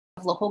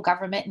Local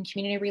Government and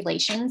Community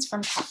Relations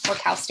for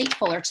Cal State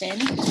Fullerton.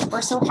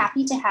 We're so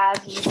happy to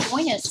have you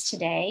join us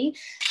today.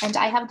 And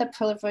I have the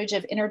privilege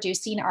of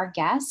introducing our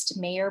guest,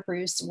 Mayor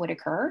Bruce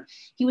Whitaker.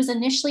 He was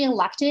initially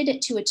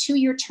elected to a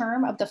 2-year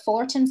term of the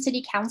Fullerton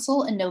City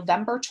Council in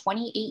November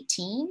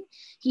 2018.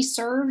 He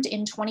served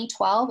in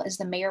 2012 as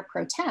the mayor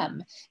pro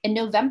tem. In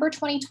November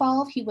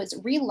 2012, he was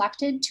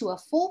re-elected to a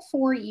full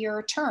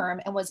 4-year term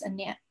and was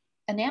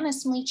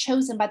unanimously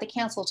chosen by the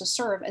council to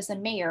serve as the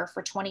mayor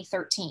for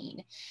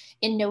 2013.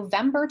 In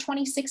November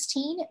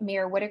 2016,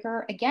 Mayor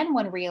Whitaker again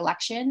won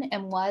re-election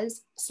and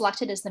was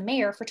selected as the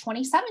mayor for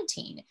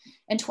 2017.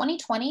 In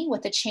 2020,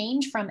 with a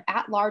change from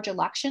at-large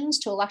elections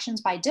to elections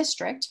by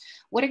district,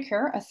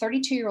 Whitaker, a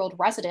 32-year-old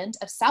resident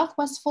of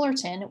Southwest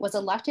Fullerton, was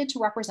elected to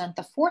represent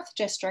the 4th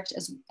district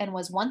and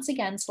was once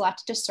again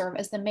selected to serve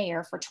as the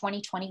mayor for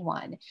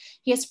 2021.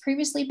 He has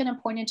previously been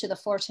appointed to the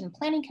Fullerton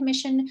Planning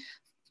Commission,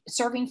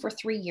 serving for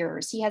 3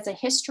 years. He has a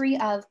history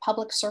of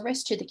public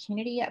service to the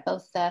community at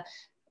both the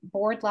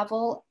board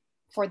level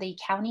for the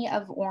County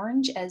of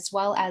Orange as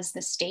well as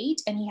the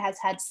state, and he has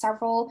had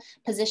several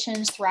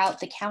positions throughout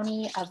the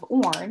County of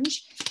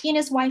Orange. He and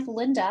his wife,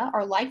 Linda,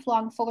 are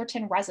lifelong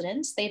Fullerton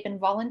residents. They've been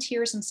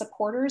volunteers and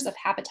supporters of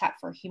Habitat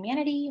for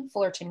Humanity,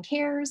 Fullerton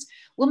Cares,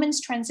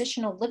 Women's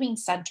Transitional Living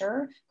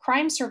Center,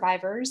 Crime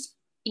Survivors,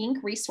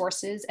 Inc.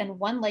 Resources, and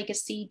One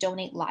Legacy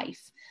Donate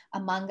Life,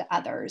 among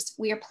others.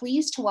 We are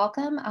pleased to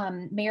welcome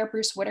Mayor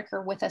Bruce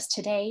Whitaker with us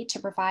today to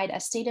provide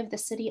a State of the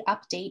City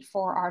update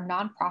for our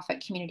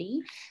nonprofit community.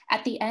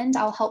 At the end,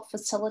 I'll help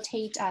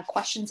facilitate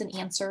questions and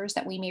answers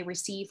that we may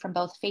receive from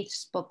both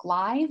Facebook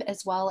Live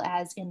as well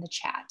as in the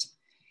chat.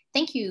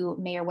 Thank you,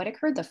 Mayor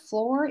Whitaker. The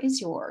floor is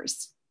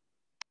yours.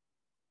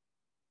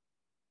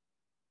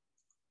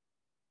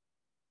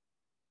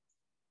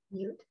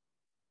 Mute.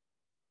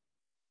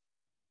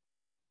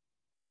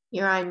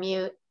 You're on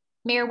mute.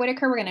 Mayor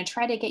Whitaker, we're going to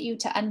try to get you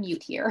to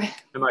unmute here.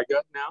 Am I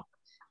good now?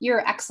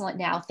 You're excellent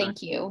now.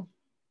 Thank you.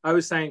 I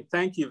was saying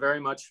thank you very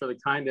much for the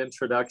kind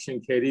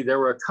introduction, Katie. There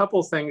were a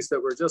couple things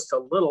that were just a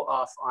little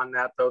off on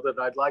that, though,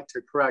 that I'd like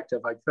to correct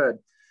if I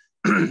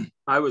could.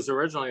 I was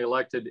originally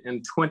elected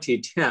in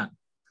 2010,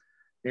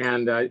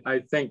 and I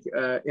think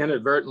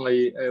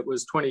inadvertently it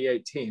was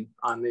 2018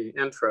 on the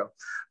intro.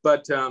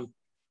 But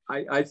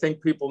I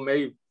think people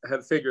may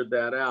have figured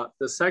that out.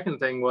 The second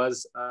thing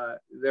was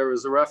there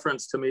was a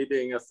reference to me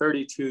being a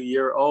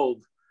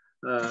 32-year-old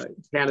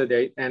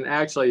candidate and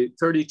actually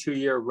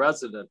 32-year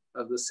resident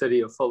of the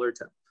city of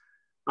Fullerton.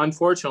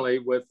 Unfortunately,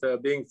 with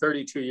being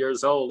 32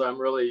 years old,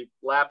 I'm really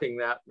lapping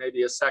that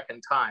maybe a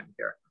second time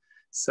here.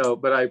 So,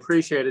 but I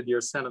appreciated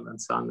your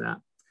sentiments on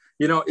that.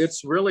 You know,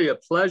 it's really a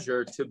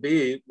pleasure to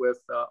be with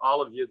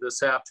all of you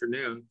this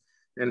afternoon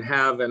and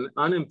have an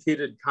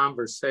unimpeded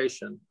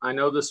conversation. I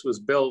know this was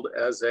billed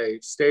as a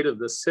state of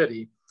the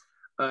city.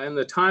 In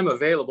the time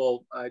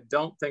available, I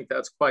don't think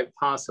that's quite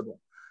possible.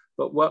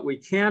 But what we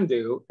can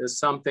do is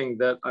something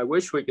that I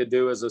wish we could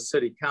do as a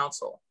city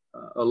council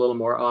a little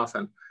more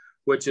often,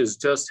 which is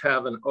just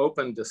have an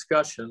open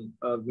discussion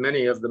of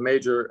many of the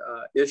major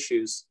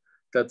issues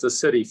that the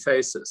city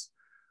faces.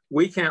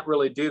 We can't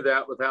really do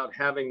that without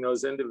having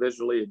those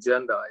individually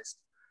agendized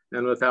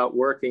and without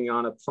working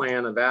on a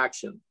plan of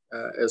action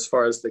as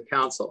far as the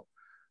council.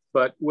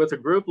 But with a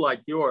group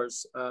like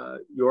yours,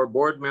 your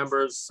board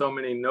members, so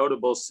many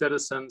notable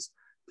citizens,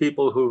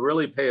 people who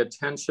really pay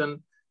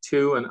attention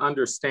to and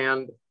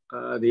understand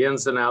the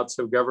ins and outs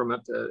of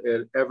government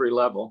at every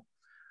level,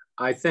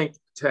 I think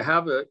to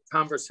have a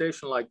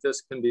conversation like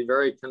this can be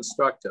very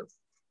constructive.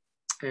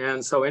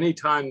 And so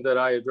anytime that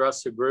I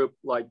address a group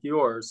like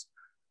yours,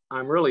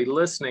 I'm really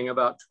listening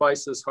about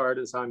twice as hard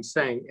as I'm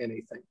saying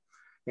anything.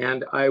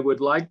 And I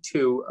would like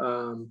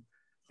to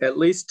at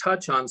least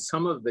touch on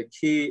some of the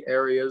key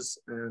areas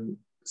and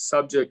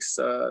subjects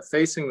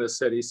facing the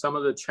city, some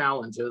of the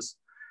challenges,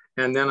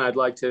 and then I'd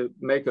like to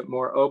make it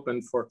more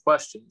open for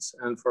questions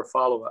and for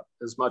follow-up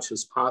as much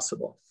as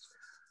possible.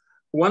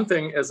 One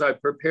thing as I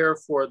prepare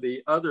for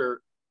the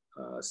other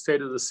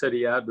State of the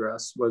City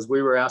address was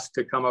we were asked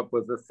to come up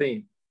with a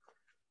theme.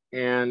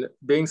 And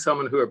being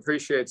someone who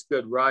appreciates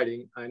good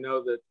writing, I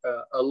know that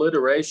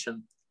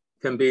alliteration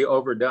can be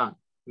overdone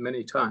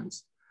many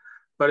times.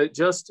 But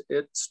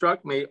it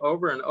struck me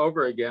over and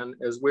over again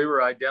as we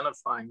were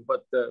identifying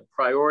what the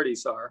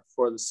priorities are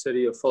for the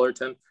city of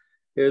Fullerton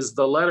is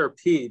the letter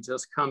P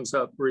just comes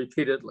up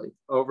repeatedly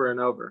over and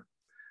over.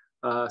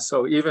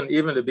 So even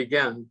to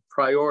begin,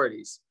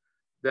 priorities.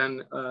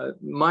 Then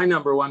my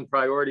number one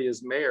priority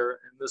as mayor,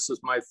 and this is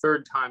my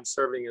 3rd time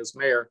serving as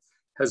mayor,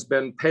 has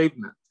been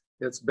pavement.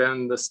 It's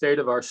been the state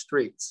of our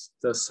streets,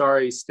 the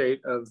sorry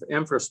state of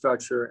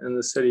infrastructure in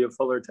the city of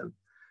Fullerton,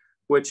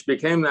 which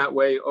became that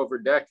way over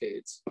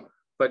decades.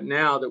 But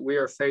now that we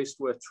are faced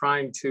with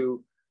trying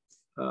to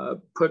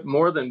put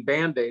more than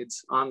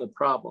Band-Aids on the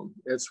problem,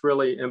 it's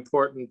really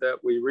important that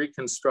we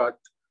reconstruct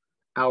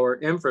our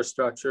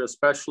infrastructure,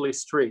 especially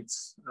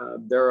streets.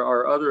 There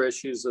are other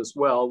issues as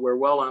well. We're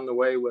well on the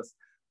way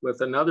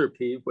with another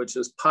P, which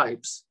is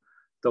pipes.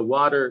 The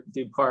water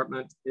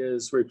department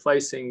is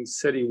replacing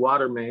city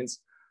water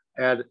mains,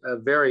 at a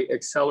very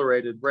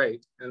accelerated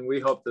rate. And we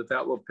hope that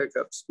that will pick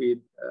up speed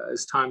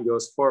as time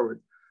goes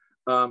forward.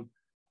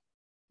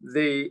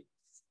 The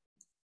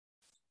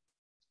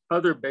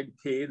other big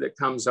P that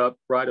comes up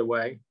right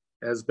away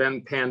has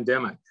been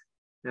pandemic.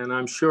 And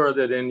I'm sure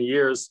that in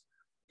years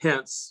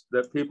hence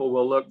that people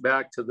will look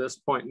back to this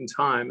point in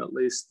time, at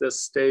least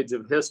this stage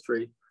of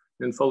history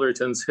in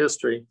Fullerton's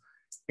history,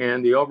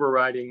 and the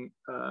overriding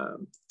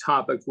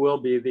topic will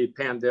be the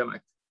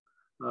pandemic,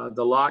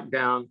 the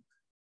lockdown,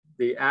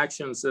 the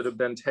actions that have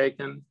been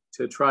taken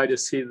to try to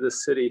see the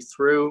city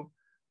through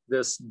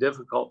this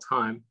difficult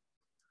time.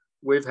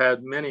 We've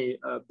had many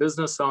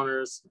business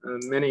owners,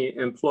 many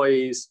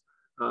employees,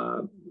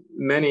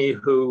 many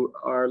who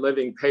are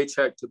living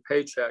paycheck to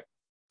paycheck,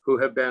 who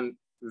have been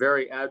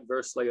very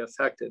adversely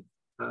affected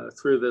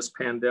through this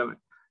pandemic,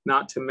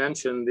 not to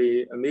mention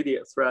the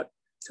immediate threat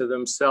to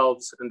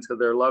themselves and to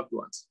their loved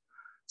ones.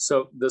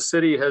 So the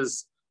city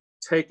has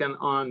taken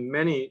on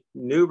many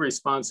new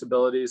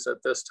responsibilities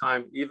at this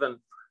time, even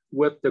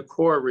with the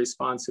core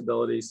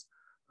responsibilities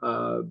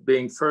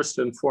being first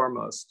and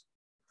foremost.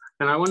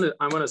 And I want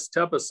to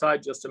step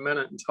aside just a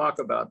minute and talk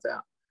about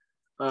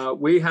that.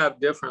 We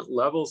have different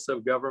levels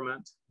of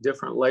government,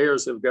 different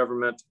layers of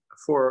government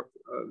for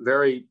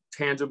very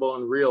tangible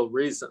and real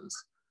reasons,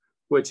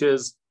 which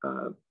is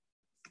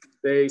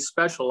they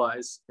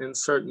specialize in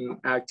certain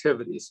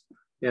activities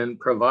in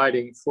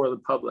providing for the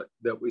public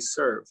that we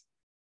serve.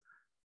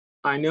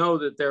 I know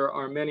that there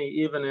are many,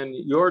 even in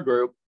your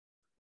group,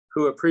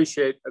 who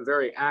appreciate a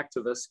very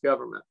activist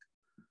government.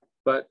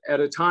 But at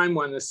a time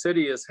when the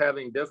city is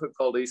having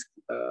difficulties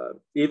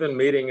even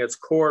meeting its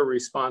core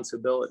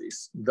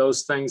responsibilities,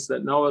 those things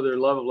that no other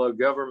level of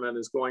government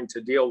is going to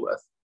deal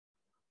with,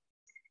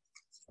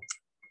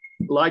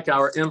 like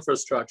our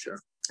infrastructure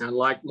and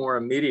like more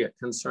immediate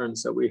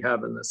concerns that we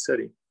have in the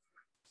city,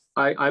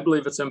 I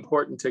believe it's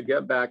important to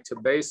get back to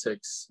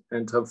basics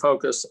and to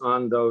focus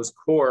on those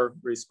core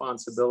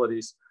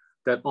responsibilities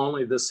that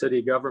only the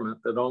city government,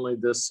 that only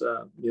this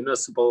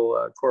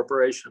municipal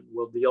corporation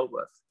will deal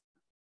with.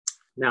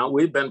 Now,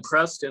 we've been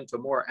pressed into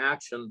more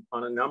action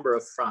on a number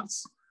of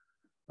fronts.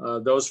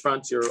 Those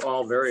fronts you're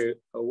all very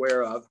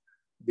aware of: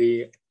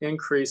 the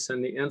increase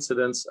in the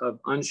incidence of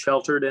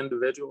unsheltered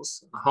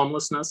individuals,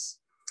 homelessness,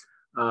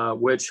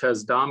 which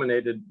has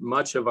dominated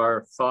much of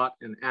our thought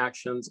and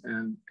actions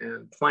and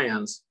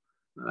plans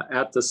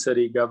at the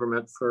city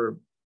government for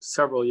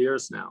several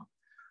years now.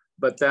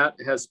 But that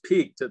has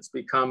peaked. It's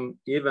become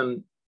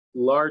even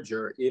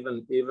larger,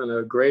 even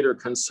a greater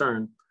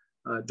concern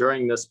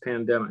during this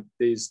pandemic,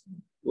 these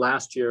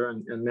last year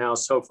and now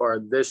so far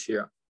this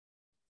year.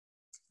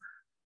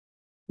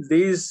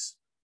 These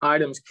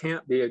items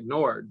can't be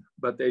ignored,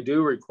 but they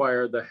do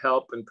require the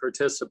help and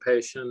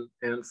participation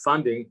and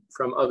funding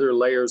from other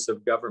layers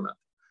of government,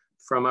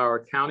 from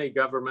our county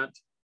government,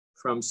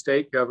 from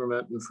state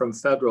government, and from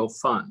federal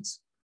funds.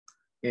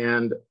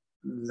 And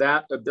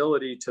that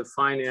ability to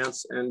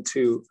finance and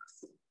to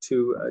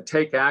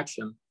take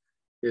action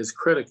is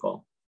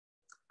critical.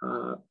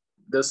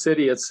 The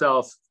city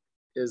itself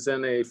is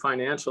in a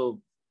financial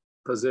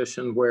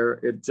position where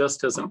it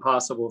just isn't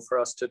possible for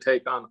us to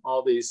take on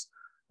all these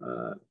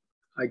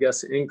I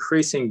guess,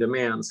 increasing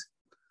demands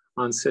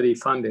on city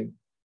funding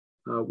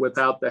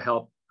without the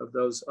help of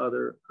those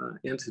other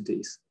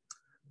entities.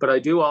 But I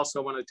do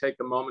also want to take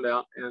a moment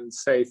out and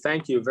say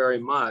thank you very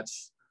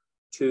much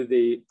to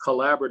the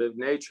collaborative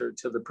nature,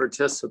 to the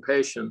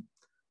participation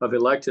of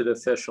elected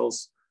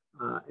officials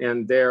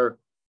and their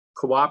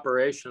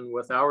cooperation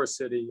with our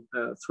city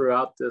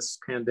throughout this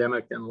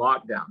pandemic and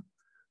lockdown.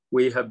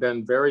 We have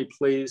been very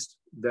pleased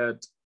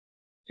that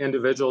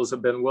individuals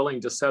have been willing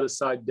to set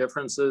aside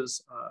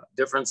differences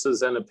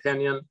in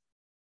opinion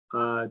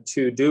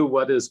to do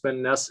what has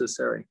been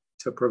necessary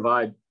to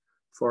provide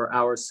for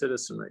our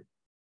citizenry.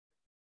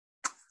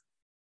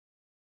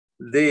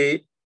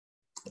 The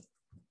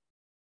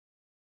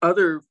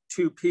other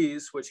two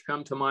P's which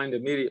come to mind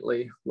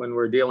immediately when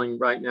we're dealing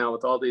right now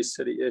with all these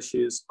city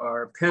issues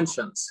are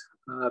pensions.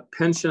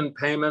 Pension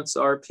payments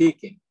are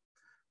peaking,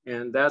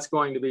 and that's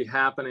going to be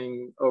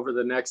happening over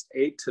the next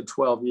 8 to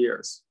 12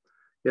 years.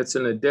 It's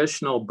an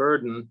additional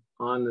burden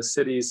on the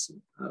city's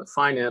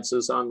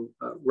finances, on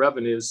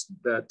revenues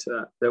that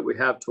we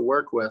have to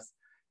work with,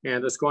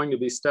 and it's going to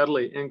be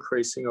steadily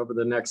increasing over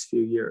the next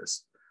few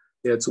years.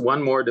 It's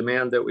one more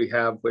demand that we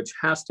have, which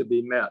has to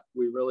be met.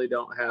 We really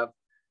don't have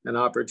an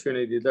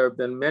opportunity. There have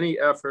been many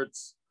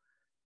efforts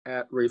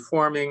at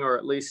reforming or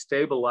at least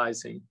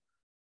stabilizing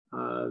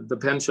the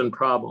pension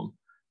problem,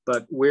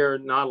 but we're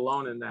not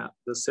alone in that.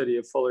 The city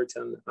of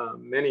Fullerton,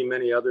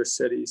 many other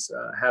cities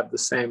have the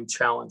same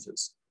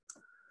challenges.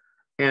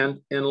 And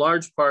in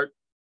large part,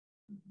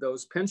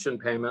 those pension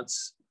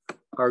payments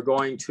are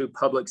going to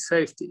public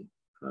safety,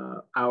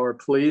 our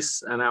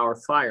police and our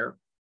fire.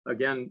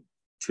 Again,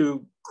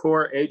 two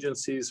core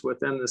agencies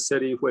within the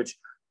city which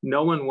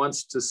no one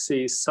wants to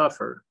see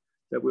suffer,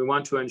 that we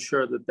want to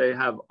ensure that they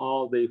have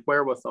all the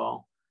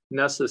wherewithal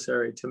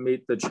necessary to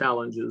meet the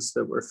challenges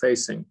that we're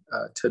facing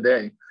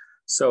today.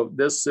 So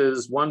this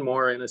is one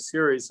more in a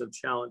series of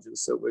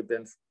challenges that we've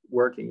been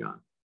working on.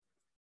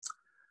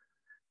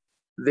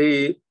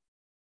 The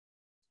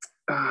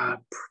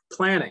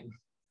planning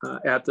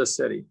at the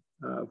city,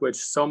 which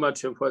so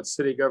much of what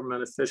city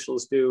government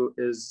officials do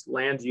is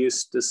land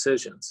use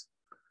decisions.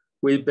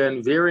 We've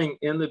been veering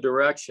in the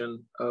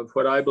direction of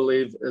what I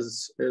believe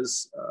is a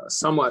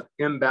somewhat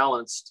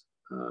imbalanced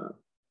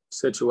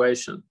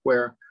situation,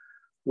 where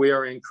we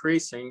are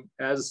increasing,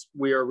 as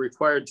we are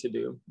required to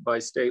do by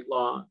state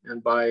law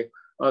and by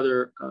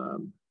other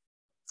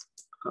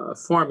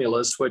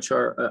formulas, which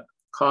are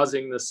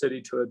causing the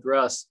city to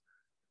address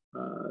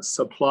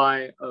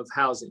supply of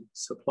housing,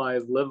 supply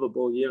of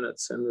livable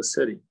units in the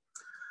city.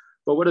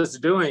 But what it's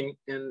doing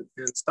in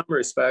some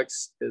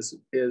respects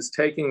is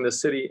taking the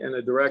city in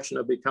a direction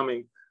of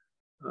becoming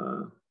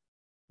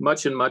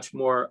much and much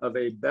more of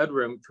a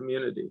bedroom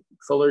community.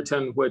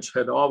 Fullerton, which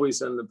had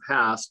always in the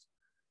past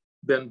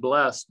been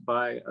blessed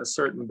by a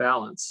certain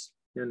balance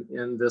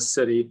in this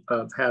city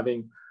of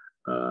having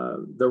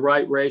the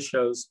right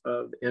ratios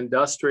of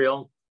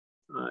industrial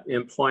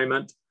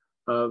employment,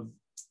 of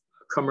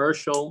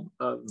commercial,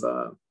 of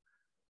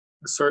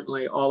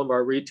certainly all of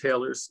our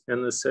retailers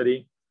in the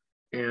city,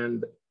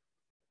 and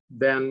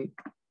then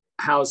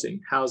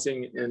housing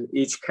in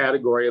each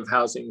category of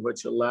housing,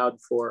 which allowed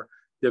for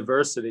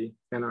diversity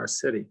in our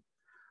city.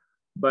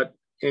 But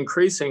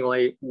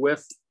increasingly,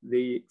 with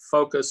the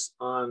focus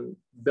on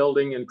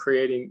building and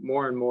creating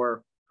more and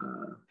more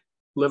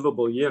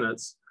livable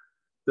units,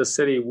 the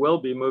city will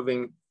be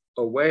moving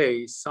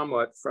away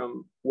somewhat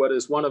from what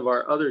is one of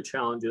our other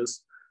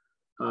challenges.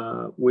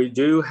 We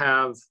do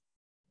have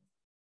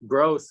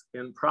growth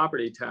in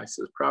property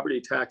taxes. Property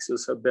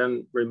taxes have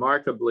been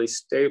remarkably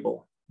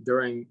stable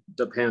during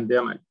the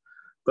pandemic,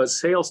 but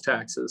sales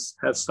taxes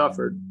have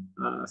suffered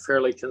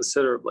fairly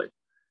considerably.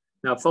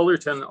 Now,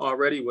 Fullerton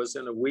already was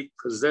in a weak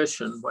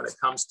position when it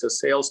comes to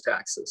sales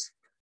taxes.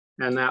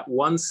 And that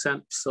 1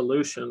 cent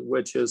solution,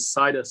 which is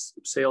situs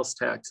sales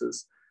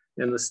taxes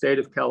in the state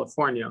of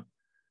California,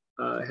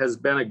 has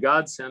been a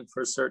godsend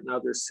for certain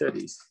other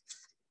cities.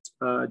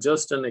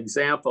 Just an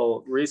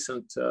example,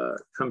 recent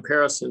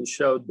comparison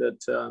showed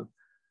that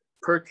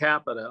per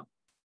capita,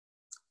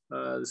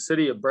 the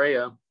city of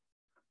Brea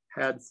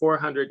had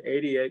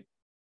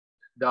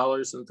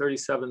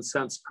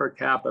 $488.37 per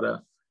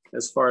capita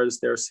as far as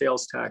their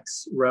sales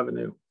tax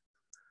revenue.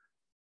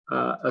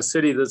 A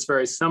city that's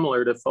very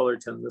similar to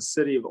Fullerton, the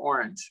city of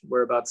Orange,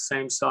 we're about the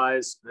same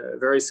size,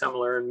 very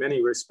similar in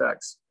many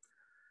respects,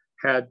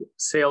 had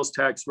sales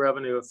tax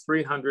revenue of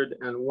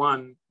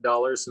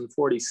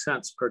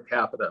 $301.40 per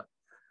capita.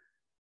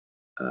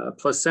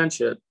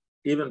 Placentia,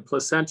 even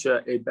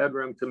Placentia, a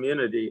bedroom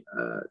community,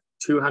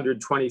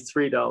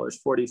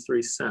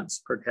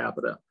 $223.43 per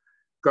capita.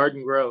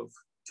 Garden Grove,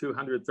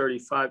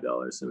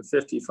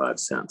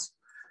 $235.55.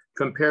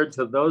 Compared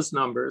to those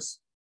numbers,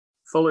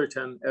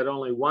 Fullerton at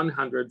only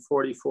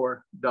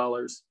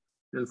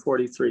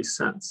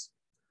 $144.43,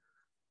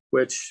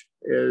 which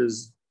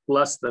is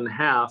less than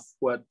half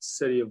what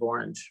City of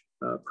Orange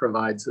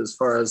provides as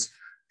far as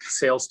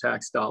sales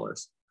tax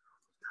dollars.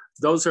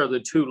 Those are the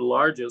two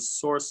largest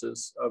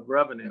sources of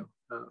revenue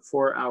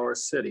for our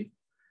city.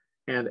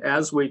 And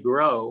as we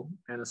grow,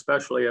 and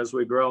especially as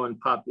we grow in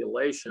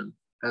population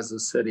as a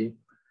city,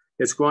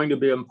 it's going to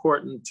be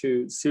important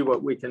to see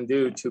what we can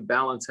do to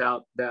balance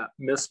out that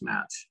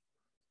mismatch.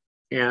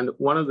 And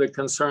one of the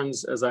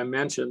concerns, as I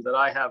mentioned, that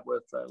I have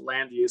with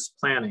land use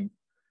planning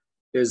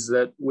is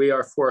that we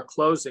are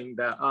foreclosing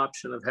that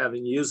option of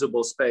having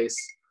usable space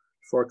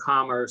for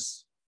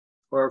commerce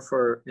or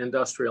for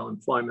industrial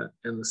employment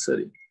in the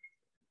city.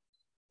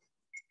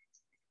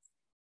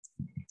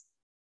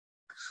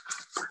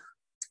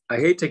 I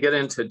hate to get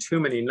into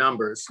too many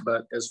numbers,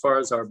 but as far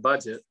as our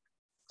budget,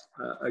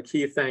 a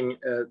key thing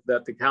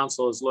that the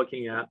council is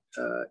looking at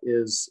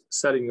is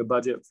setting the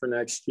budget for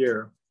next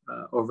year.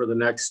 Over the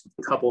next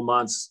couple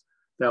months,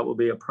 that will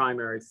be a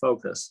primary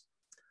focus.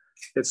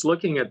 It's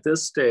looking at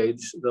this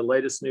stage, the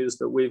latest news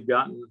that we've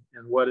gotten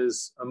and what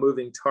is a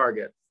moving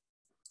target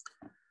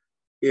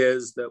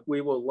is that we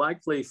will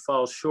likely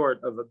fall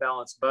short of a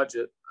balanced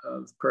budget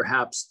of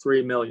perhaps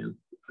 $3 million,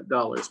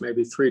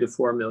 maybe $3 to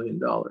 $4 million.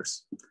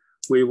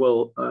 We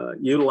will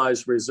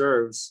utilize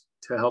reserves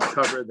to help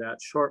cover that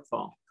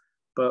shortfall,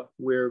 but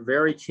we're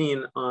very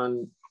keen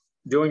on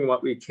doing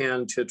what we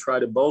can to try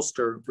to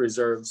bolster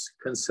reserves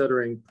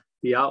considering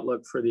the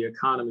outlook for the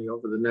economy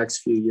over the next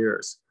few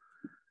years.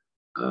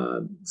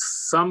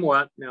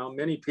 Somewhat now,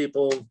 many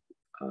people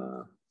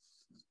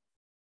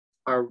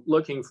are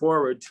looking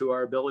forward to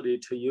our ability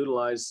to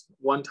utilize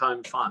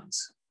one-time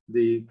funds.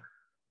 The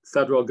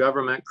federal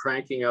government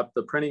cranking up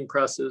the printing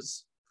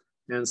presses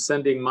and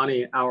sending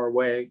money our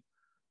way,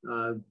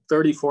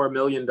 $34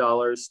 million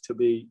to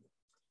be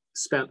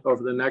spent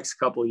over the next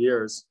couple of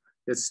years.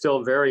 It's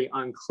still very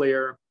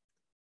unclear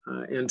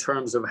in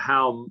terms of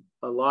how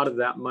a lot of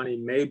that money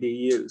may be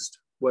used,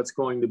 what's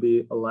going to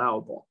be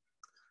allowable.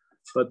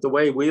 But the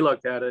way we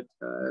look at it,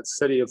 at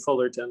City of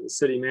Fullerton, the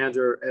city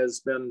manager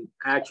has been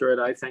accurate,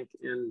 I think,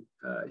 in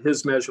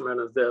his measurement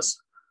of this,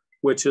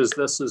 which is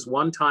this is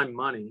one-time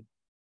money.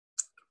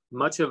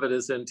 Much of it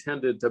is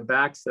intended to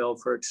backfill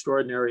for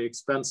extraordinary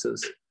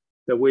expenses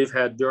that we've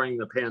had during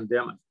the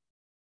pandemic.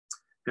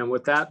 And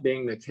with that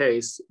being the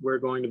case, we're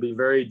going to be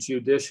very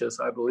judicious.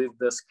 I believe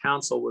this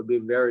council would be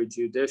very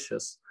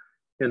judicious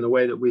in the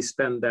way that we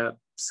spend that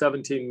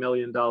 $17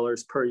 million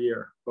per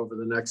year over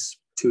the next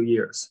 2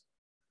 years.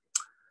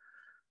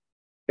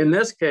 In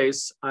this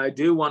case, I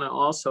do want to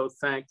also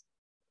thank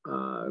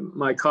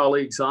my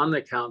colleagues on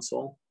the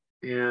council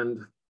and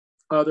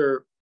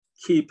other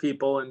key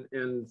people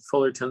in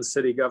Fullerton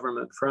city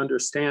government for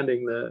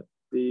understanding the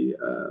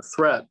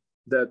threat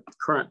that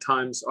current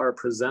times are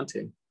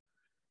presenting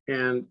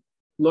and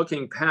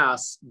looking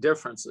past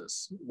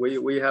differences.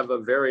 We have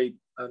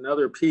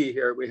another P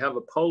here, we have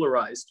a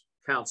polarized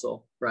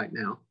council right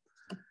now.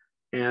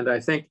 And I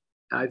think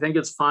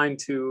it's fine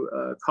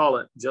to call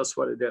it just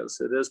what it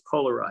is. It is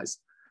polarized.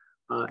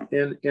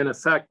 In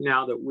effect,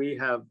 now that we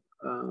have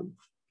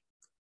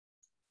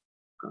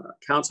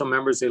council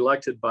members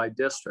elected by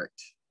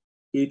district,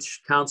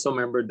 each council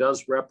member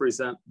does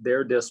represent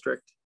their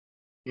district.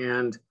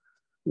 And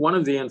one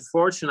of the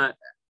unfortunate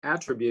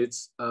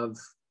attributes of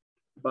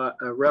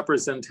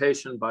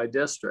representation by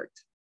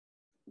district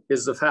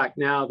is the fact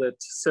now that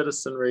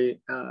citizenry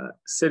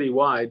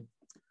citywide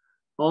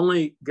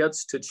only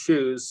gets to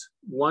choose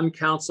one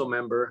council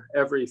member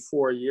every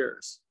 4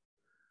 years.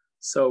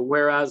 So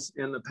whereas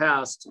in the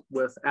past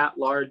with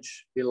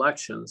at-large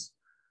elections,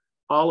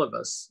 all of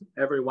us,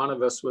 every one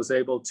of us was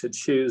able to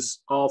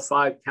choose all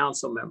 5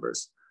 council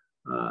members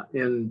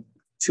in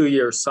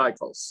 2-year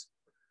cycles.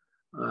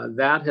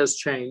 That has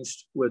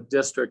changed with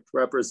district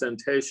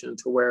representation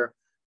to where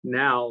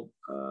now,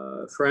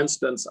 for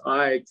instance,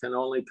 I can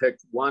only pick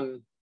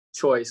one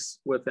choice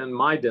within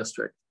my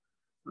district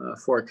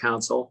for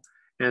council,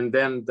 and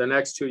then the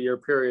next 2-year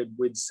period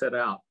we'd sit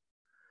out.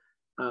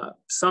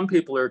 Some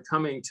people are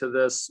coming to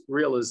this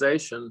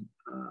realization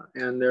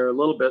and they're a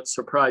little bit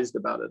surprised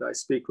about it. I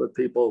speak with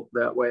people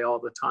that way all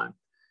the time.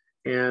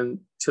 And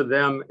to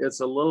them, it's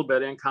a little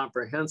bit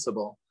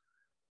incomprehensible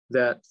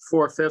that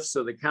 4/5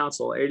 of the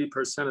council,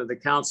 80% of the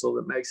council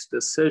that makes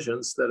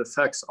decisions that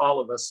affects all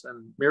of us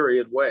in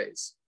myriad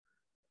ways,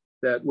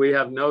 that we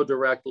have no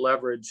direct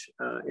leverage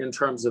in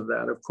terms of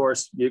that. Of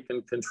course, you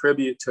can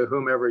contribute to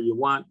whomever you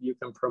want, you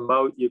can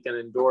promote, you can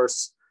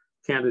endorse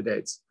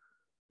candidates.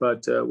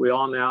 But we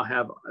all now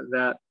have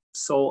that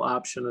sole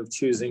option of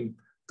choosing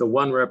the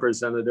one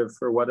representative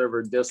for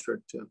whatever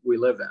district we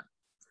live in.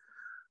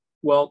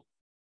 Well,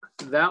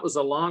 that was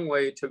a long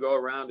way to go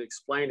around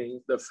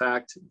explaining the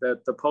fact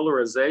that the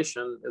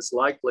polarization is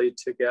likely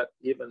to get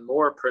even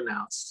more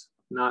pronounced,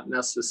 not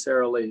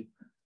necessarily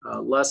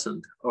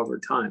lessened over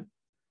time.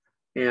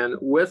 And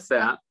with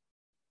that,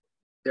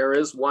 there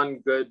is one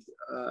good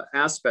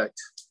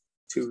aspect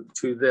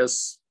to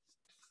this,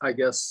 I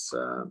guess,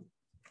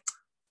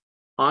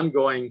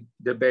 ongoing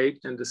debate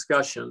and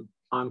discussion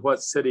on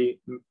what city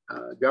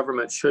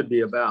government should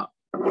be about.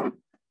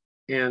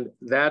 And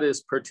that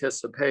is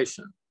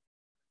participation.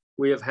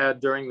 We have had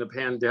during the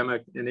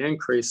pandemic an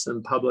increase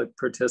in public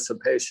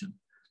participation.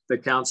 The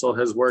council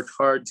has worked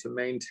hard to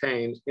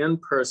maintain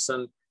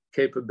in-person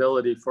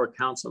capability for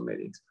council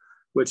meetings,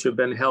 which have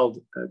been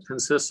held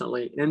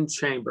consistently in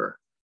chamber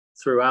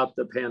throughout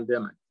the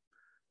pandemic.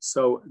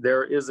 So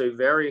there is a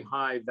very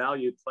high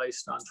value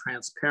placed on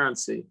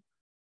transparency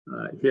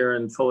here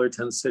in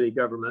Fullerton city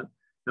government.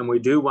 And we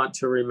do want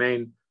to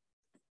remain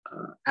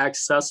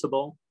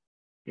accessible,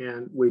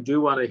 and we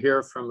do want to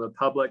hear from the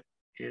public,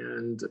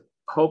 and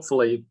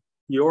hopefully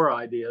your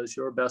ideas,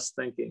 your best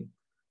thinking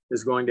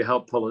is going to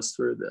help pull us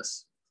through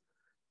this.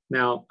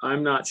 Now,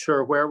 I'm not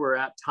sure where we're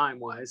at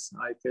time-wise.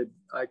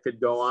 I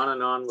could go on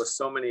and on with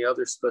so many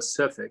other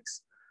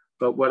specifics,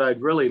 but what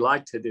I'd really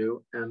like to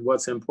do, and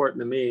what's important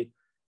to me,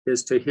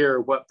 is to hear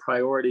what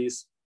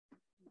priorities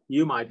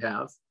you might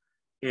have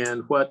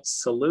and what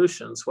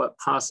solutions, what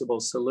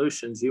possible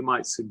solutions you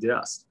might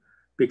suggest.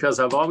 Because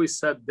I've always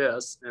said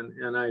this,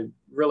 and I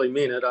really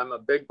mean it, I'm a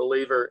big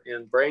believer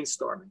in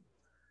brainstorming.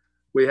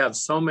 We have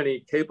so many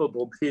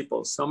capable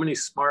people, so many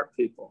smart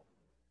people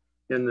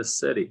in the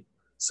city,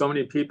 so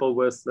many people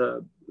with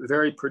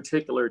very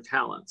particular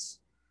talents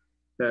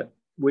that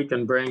we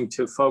can bring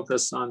to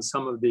focus on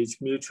some of these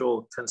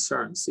mutual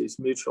concerns, these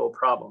mutual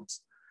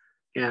problems.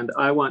 And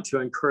I want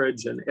to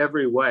encourage in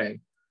every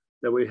way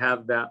that we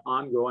have that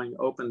ongoing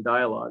open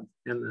dialogue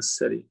in this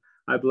city.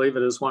 I believe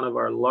it is one of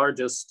our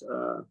largest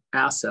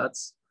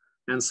assets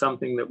and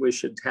something that we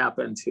should tap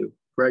into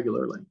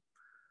regularly.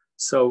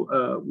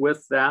 So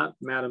with that,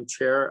 Madam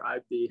Chair,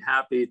 I'd be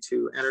happy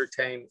to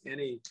entertain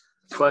any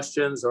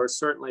questions or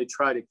certainly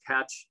try to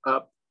catch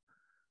up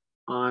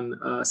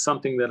on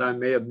something that I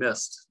may have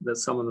missed that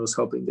someone was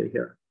hoping to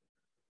hear.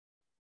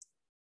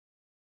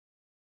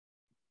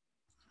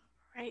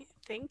 Right,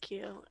 thank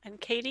you. And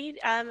Katie,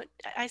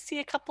 I see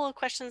a couple of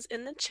questions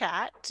in the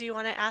chat. Do you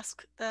want to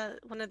ask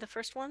one of the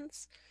first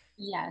ones?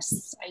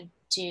 Yes, I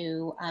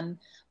do.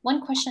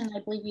 One question, I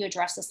believe you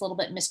addressed this a little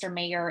bit, Mr.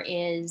 Mayor,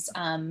 is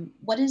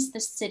what is the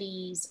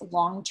city's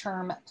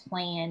long-term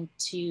plan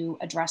to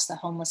address the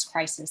homeless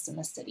crisis in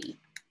the city?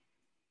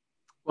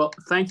 Well,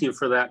 thank you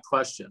for that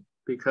question,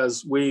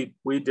 because we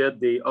did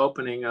the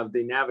opening of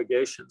the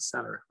Navigation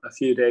Center a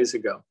few days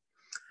ago.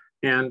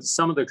 And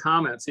some of the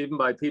comments, even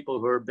by people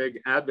who are big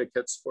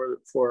advocates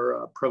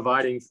for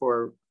providing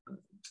for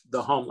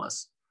the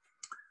homeless,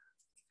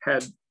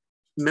 had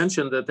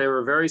mentioned that they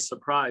were very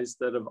surprised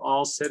that of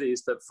all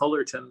cities that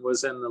Fullerton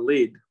was in the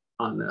lead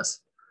on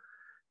this.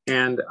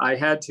 And I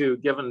had to,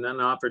 given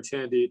an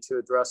opportunity to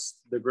address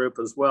the group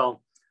as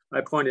well, I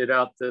pointed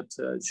out that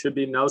it should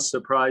be no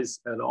surprise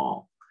at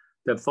all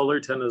that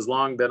Fullerton has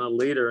long been a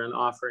leader in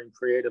offering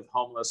creative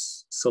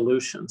homeless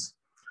solutions.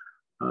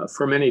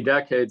 For many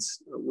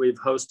decades, we've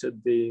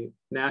hosted the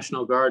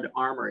National Guard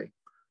Armory,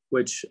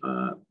 which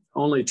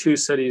only 2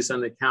 cities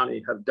in the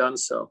county have done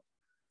so.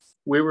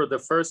 We were the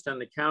first in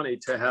the county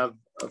to have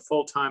a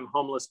full-time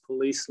homeless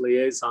police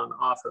liaison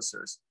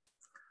officers.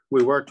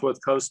 We worked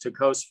with Coast to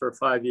Coast for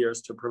 5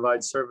 years to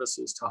provide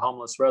services to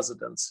homeless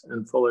residents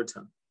in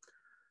Fullerton.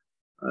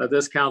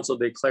 This council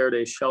declared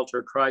a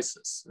shelter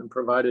crisis and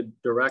provided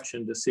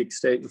direction to seek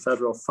state and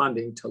federal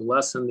funding to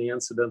lessen the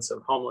incidence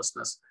of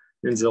homelessness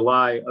in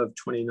July of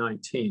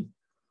 2019.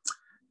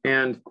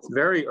 And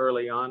very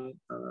early on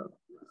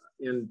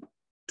in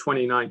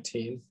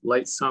 2019,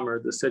 late summer,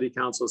 the City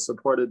Council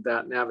supported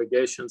that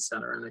Navigation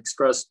Center and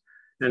expressed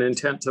an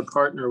intent to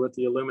partner with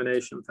the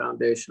Illumination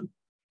Foundation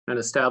and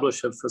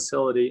establish a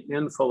facility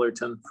in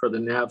Fullerton for the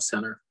Nav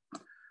Center.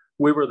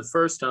 We were the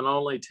first and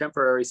only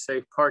temporary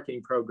safe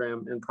parking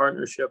program in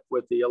partnership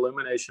with the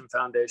Illumination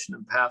Foundation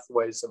and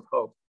Pathways of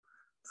Hope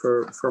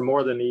for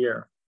more than a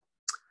year.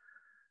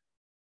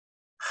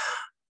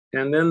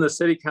 And then the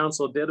City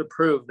Council did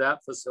approve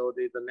that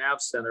facility, the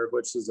Nav Center,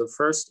 which is the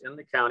first in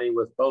the county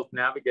with both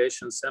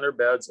Navigation Center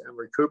beds and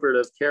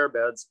recuperative care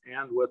beds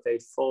and with a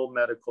full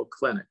medical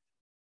clinic.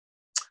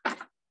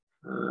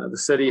 The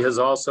city has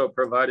also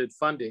provided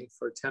funding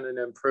for tenant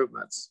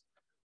improvements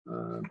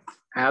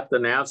at the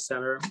Nav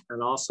Center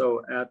and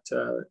also at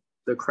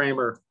the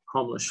Kramer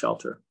Homeless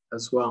Shelter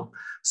as well.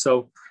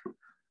 So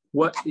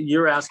what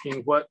you're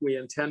asking what we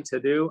intend to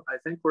do, I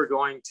think we're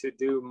going to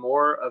do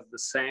more of the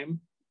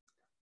same.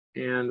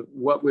 And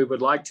what we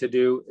would like to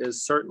do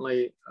is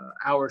certainly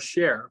our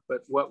share, but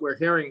what we're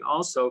hearing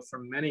also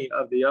from many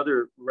of the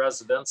other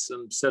residents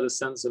and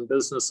citizens and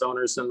business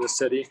owners in the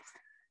city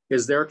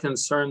is their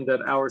concern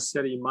that our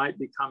city might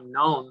become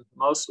known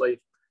mostly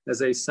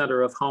as a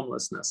center of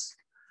homelessness.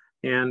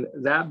 And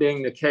that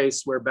being the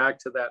case, we're back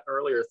to that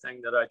earlier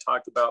thing that I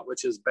talked about,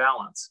 which is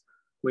balance.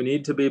 We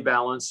need to be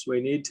balanced.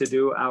 We need to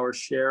do our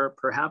share,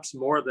 perhaps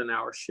more than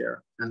our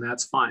share, and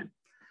that's fine.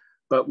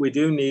 But we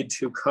do need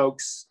to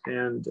coax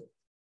and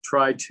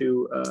try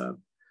to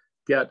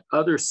get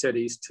other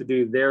cities to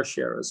do their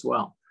share as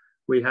well.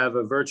 We have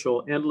a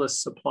virtual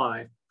endless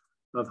supply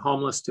of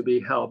homeless to be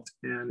helped,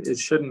 and it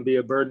shouldn't be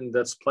a burden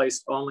that's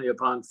placed only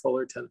upon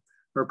Fullerton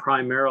or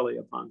primarily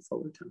upon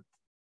Fullerton.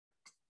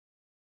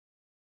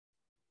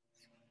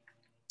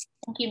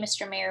 Thank you,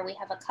 Mr. Mayor. We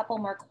have a couple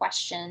more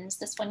questions.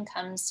 This one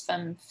comes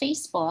from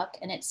Facebook,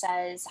 and it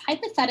says,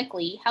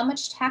 hypothetically, how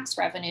much tax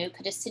revenue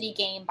could a city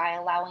gain by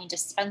allowing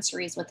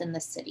dispensaries within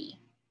the city?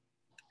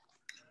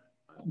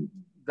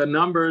 The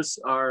numbers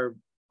are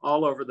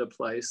all over the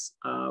place.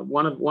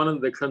 One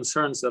of the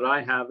concerns that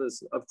I have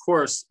is, of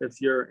course, if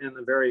you're in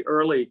the very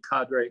early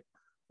cadre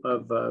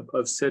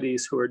of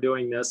cities who are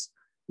doing this,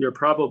 you're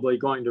probably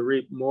going to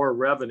reap more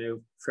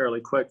revenue fairly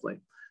quickly.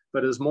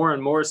 But as more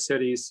and more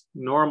cities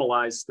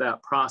normalize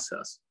that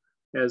process,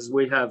 as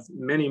we have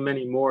many,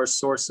 many more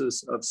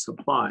sources of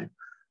supply,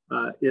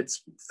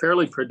 it's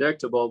fairly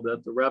predictable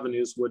that the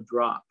revenues would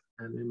drop,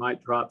 and they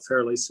might drop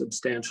fairly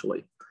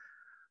substantially.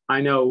 I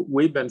know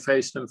we've been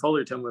faced in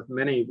Fullerton with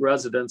many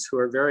residents who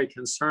are very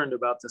concerned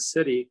about the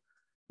city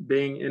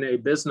being in a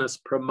business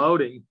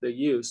promoting the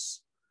use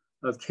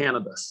of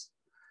cannabis.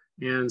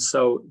 And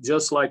so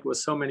just like with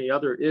so many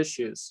other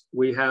issues,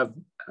 we have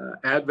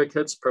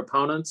advocates,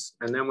 proponents,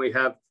 and then we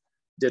have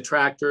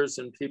detractors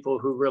and people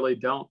who really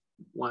don't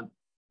want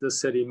the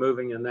city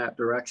moving in that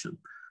direction.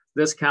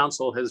 This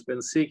council has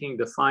been seeking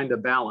to find a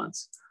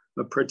balance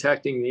of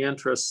protecting the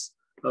interests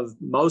of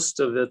most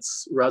of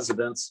its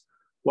residents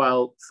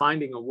while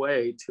finding a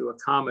way to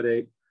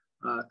accommodate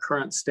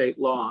current state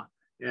law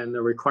and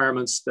the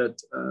requirements that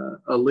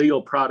a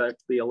legal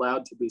product be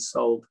allowed to be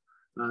sold,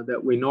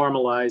 that we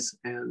normalize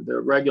and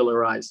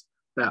regularize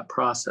that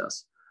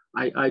process.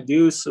 I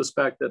do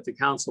suspect that the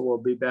council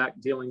will be back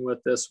dealing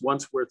with this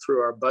once we're through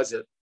our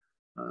budget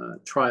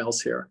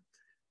trials here.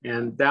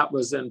 And that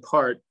was in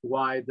part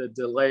why the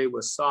delay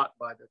was sought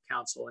by the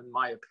council, in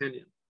my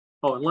opinion.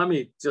 Oh, and let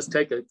me just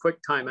take a quick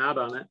time out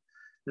on it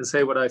and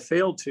say what I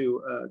failed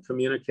to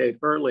communicate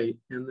early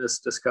in this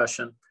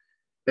discussion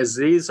is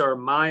these are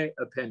my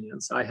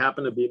opinions. I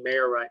happen to be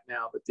mayor right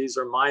now, but these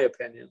are my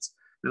opinions.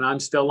 And I'm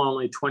still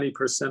only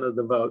 20% of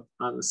the vote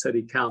on the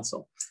city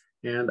council.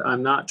 And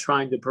I'm not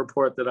trying to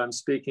purport that I'm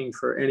speaking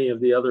for any of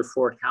the other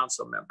 4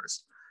 council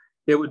members.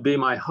 It would be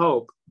my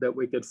hope that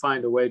we could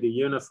find a way to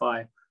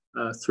unify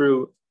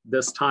through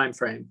this time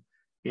frame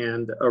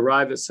and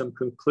arrive at some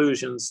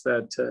conclusions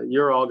that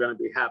you're all going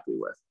to be happy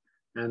with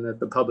and that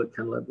the public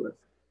can live with.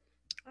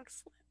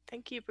 Excellent.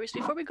 Thank you, Bruce.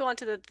 Before we go on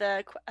to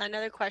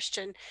another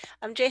question,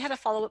 Jay had a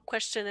follow-up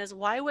question is,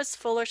 why was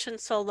Fullerton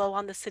so low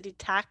on the city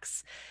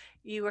tax?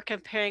 You were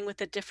comparing with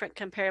the different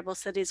comparable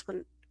cities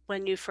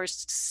when you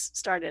first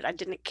started. I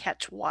didn't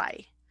catch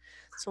why.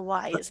 So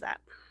why is that?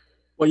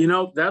 Well, you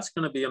know, that's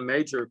going to be a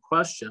major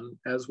question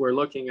as we're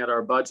looking at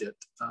our budget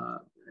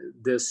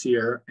this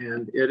year,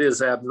 and it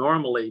is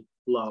abnormally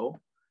low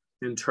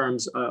in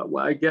terms of,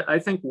 I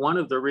think one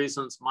of the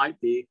reasons might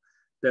be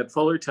that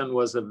Fullerton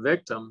was a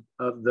victim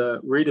of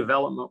the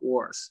redevelopment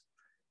wars.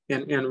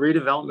 In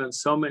redevelopment,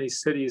 so many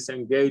cities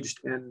engaged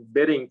in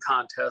bidding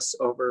contests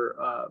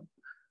over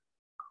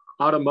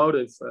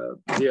automotive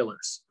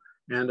dealers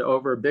and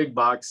over big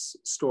box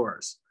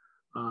stores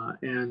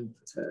and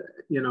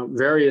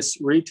various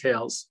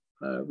retail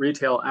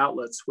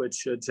outlets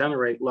which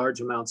generate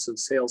large amounts of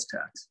sales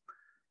tax.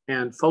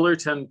 And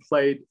Fullerton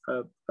played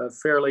a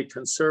fairly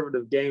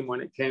conservative game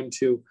when it came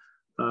to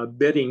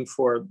bidding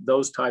for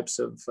those types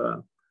of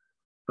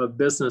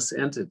business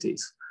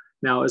entities.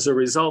 Now, as a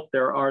result,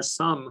 there are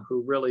some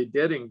who really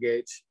did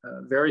engage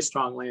very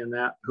strongly in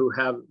that, who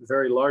have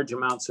very large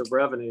amounts of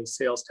revenue,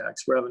 sales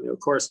tax revenue. Of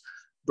course,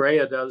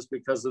 Brea does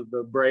because of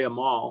the Brea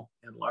Mall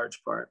in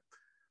large part.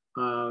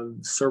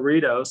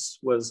 Cerritos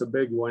was a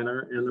big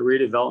winner in the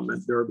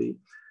redevelopment derby,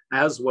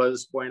 as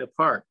was Buena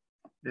Park.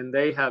 And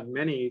they have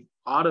many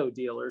auto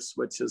dealers,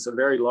 which is a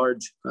very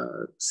large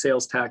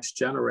sales tax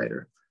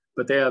generator.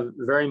 But they have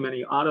very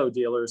many auto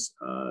dealers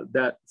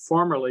that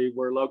formerly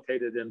were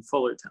located in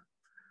Fullerton.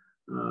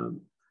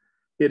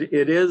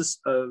 It is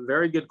a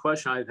very good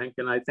question, I think,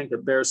 and I think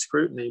it bears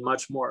scrutiny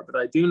much more. But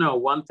I do know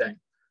one thing.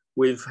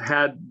 We've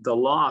had the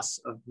loss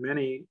of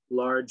many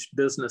large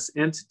business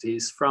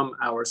entities from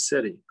our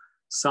city,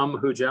 some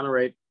who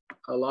generate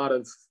a lot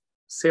of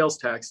sales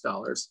tax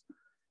dollars,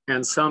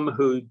 and some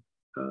who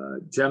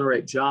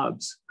generate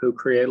jobs, who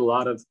create a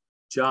lot of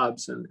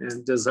jobs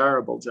and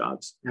desirable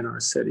jobs in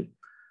our city.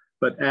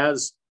 But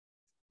as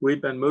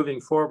we've been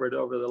moving forward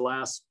over the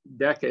last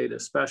decade,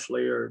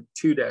 especially, or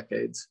 2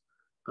 decades,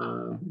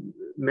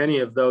 many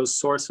of those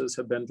sources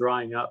have been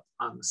drying up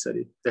on the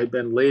city. They've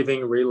been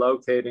leaving,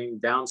 relocating,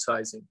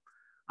 downsizing.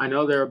 I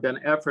know there have been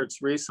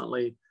efforts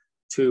recently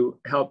to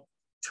help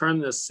turn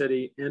this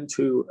city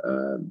into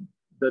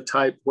the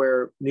type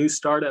where new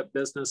startup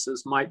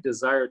businesses might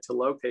desire to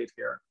locate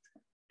here,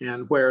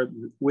 and where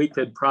we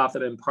could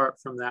profit in part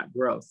from that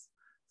growth,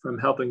 from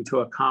helping to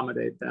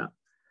accommodate that.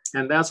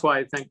 And that's why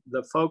I think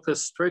the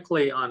focus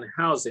strictly on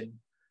housing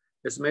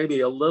is maybe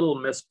a little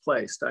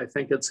misplaced. I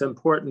think it's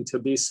important to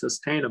be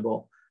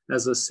sustainable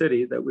as a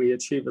city, that we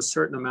achieve a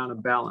certain amount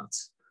of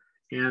balance.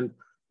 And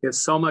if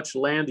so much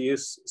land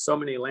use, so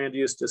many land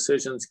use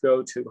decisions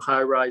go to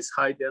high-rise,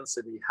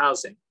 high-density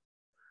housing,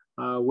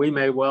 we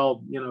may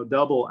well,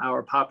 double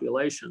our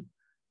population.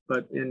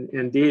 But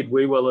indeed,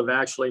 we will have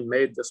actually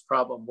made this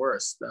problem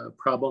worse, the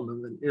problem of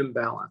an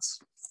imbalance.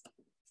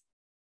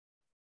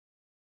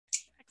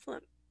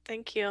 Excellent.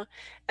 Thank you.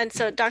 And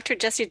so Dr.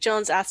 Jesse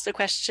Jones asked a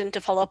question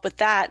to follow up with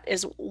that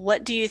is,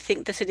 what do you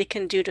think the city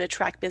can do to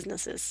attract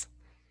businesses?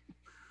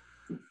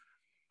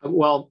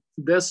 Well,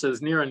 this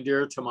is near and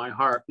dear to my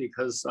heart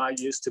because I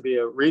used to be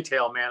a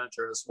retail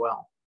manager as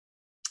well.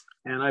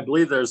 And I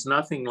believe there's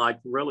nothing like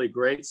really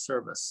great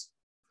service.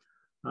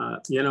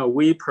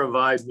 We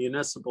provide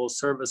municipal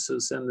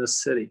services in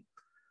this city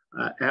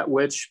at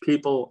which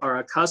people are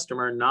a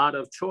customer, not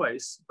of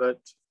choice, but,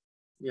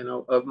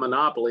 of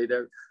monopoly.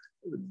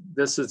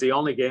 This is the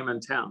only game in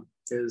town,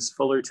 is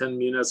Fullerton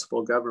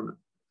municipal government.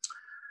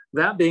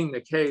 That being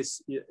the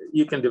case,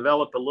 you can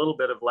develop a little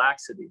bit of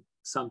laxity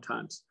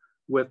sometimes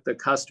with the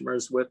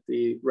customers, with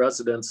the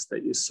residents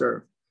that you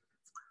serve.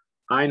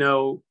 I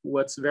know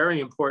what's very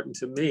important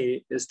to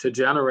me is to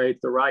generate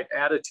the right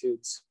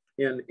attitudes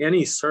in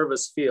any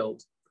service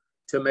field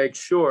to make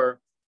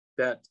sure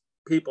that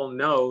people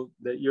know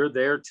that you're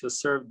there to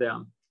serve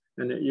them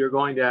and that you're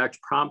going to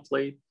act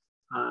promptly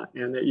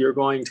and that you're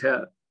going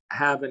to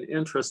have an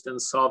interest in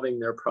solving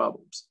their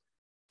problems.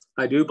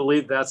 I do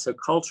believe that's a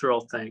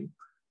cultural thing,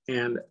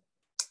 and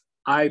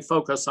I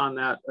focus on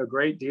that a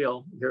great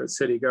deal here at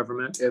city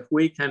government. If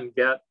we can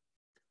get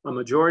a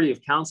majority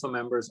of council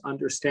members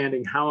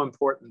understanding how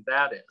important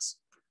that is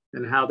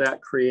and how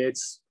that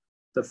creates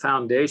the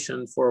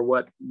foundation for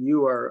what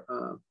you are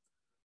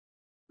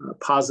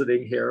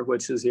positing here,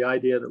 which is the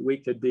idea that we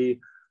could be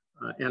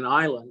an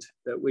island,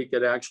 that we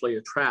could actually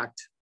attract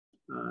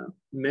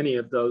many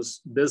of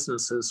those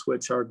businesses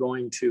which are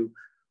going to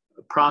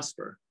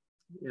prosper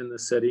in the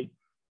city.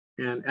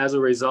 And as a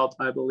result,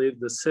 I believe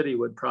the city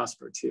would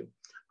prosper too.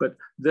 But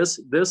this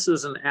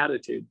is an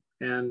attitude,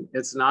 and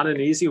it's not an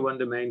easy one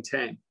to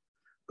maintain.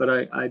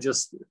 But I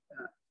just,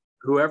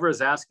 whoever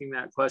is asking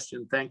that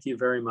question, thank you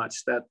very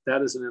much.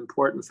 That is an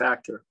important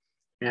factor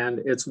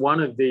And it's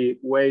one of the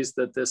ways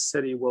that this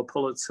city will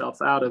pull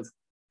itself out of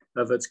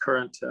its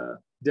current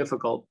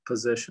difficult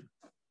position.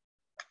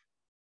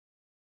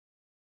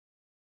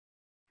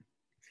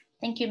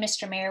 Thank you,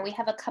 Mr. Mayor. We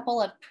have a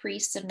couple of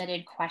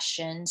pre-submitted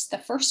questions. The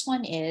first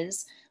one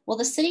is, will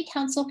the City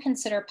Council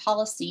consider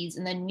policies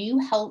in the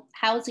new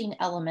housing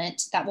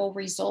element that will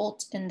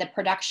result in the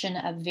production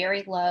of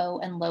very low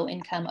and low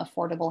income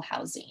affordable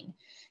housing?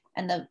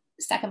 And the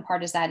second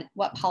part is that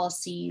what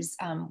policies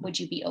would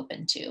you be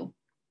open to?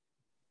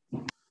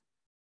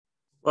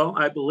 Well,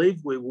 I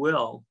believe we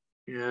will.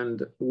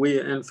 And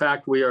in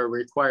fact, we are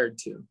required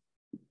to.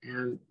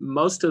 And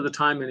most of the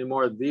time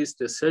anymore, these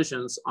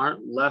decisions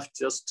aren't left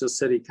just to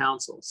city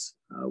councils.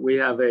 We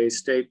have a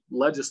state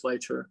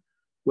legislature,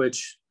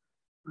 which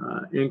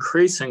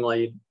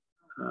increasingly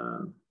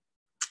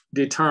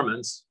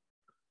determines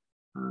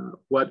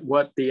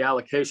what the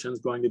allocation is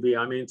going to be.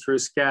 I mean, through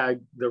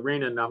SCAG, the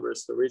RHNA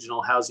numbers, the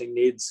Regional Housing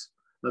Needs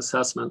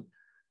Assessment,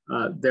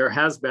 there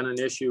has been an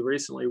issue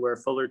recently where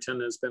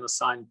Fullerton has been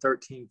assigned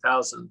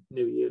 13,000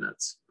 new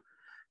units.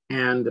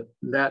 And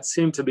that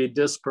seemed to be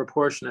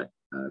disproportionate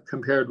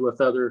compared with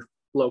other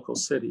local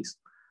cities.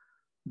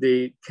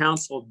 The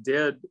council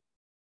did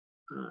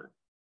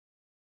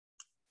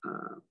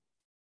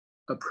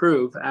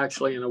approve,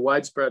 actually in a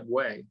widespread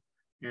way,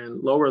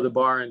 and lower the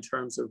bar in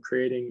terms of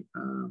creating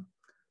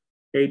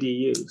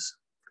ADUs.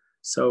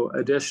 So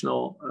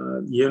additional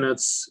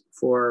units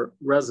for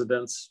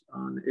residents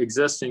on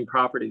existing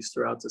properties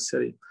throughout the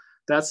city.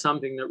 That's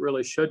something that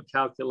really should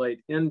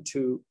calculate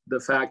into the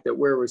fact that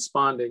we're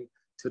responding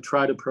to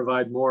try to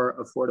provide more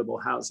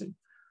affordable housing.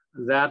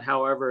 That,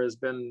 however, has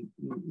been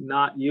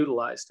not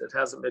utilized. It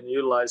hasn't been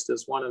utilized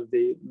as one of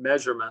the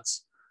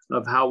measurements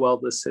of how well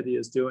the city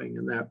is doing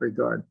in that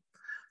regard.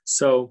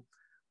 So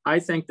I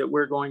think that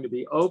we're going to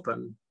be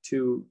open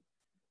to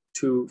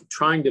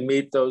trying to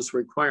meet those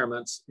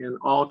requirements in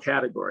all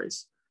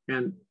categories.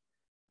 And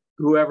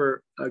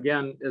whoever,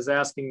 again, is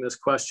asking this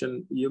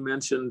question, you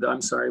mentioned,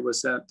 I'm sorry,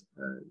 was that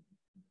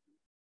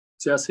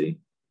Jesse?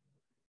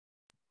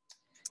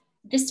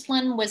 This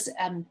one was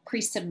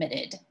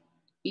pre-submitted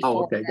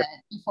before,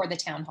 before the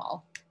town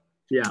hall.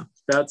 Yeah,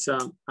 that's,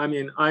 I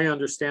mean, I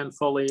understand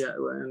fully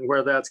and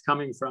where that's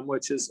coming from,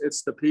 which is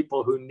it's the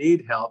people who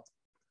need help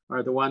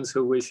are the ones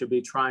who we should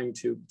be trying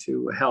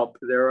to help.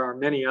 There are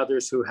many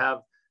others who have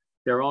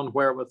their own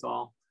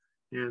wherewithal,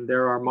 and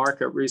there are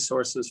market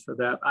resources for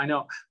that. I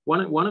know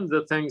one of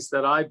the things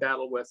that I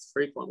battle with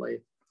frequently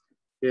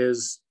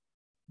is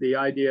the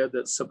idea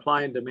that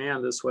supply and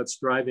demand is what's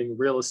driving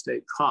real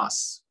estate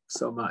costs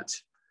so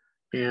much.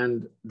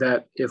 And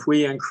that if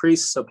we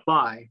increase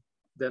supply,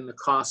 then the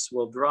costs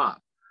will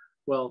drop.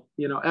 Well,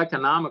 you know,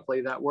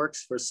 economically that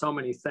works for so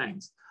many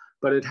things,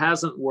 but it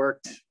hasn't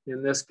worked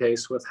in this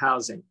case with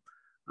housing.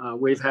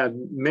 We've had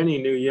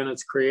many new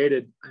units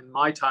created in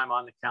my time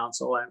on the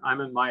council, and I'm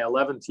in my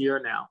 11th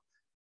year now,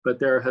 but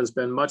there has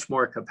been much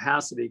more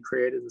capacity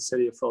created in the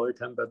city of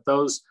Fullerton, but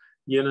those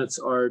units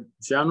are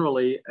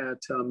generally at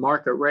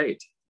market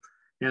rate,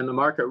 and the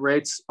market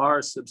rates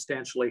are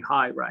substantially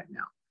high right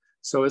now.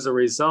 So as a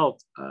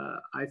result,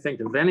 I think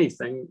if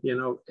anything, you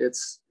know,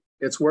 it's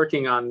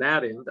working on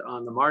that end,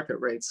 on the market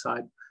rate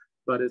side,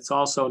 but it's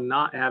also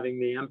not having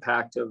the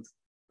impact of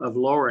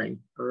lowering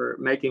or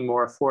making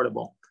more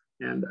affordable.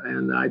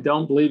 And I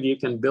don't believe you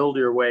can build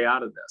your way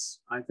out of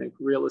this. I think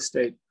real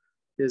estate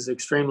is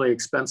extremely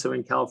expensive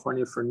in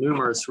California for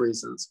numerous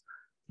reasons.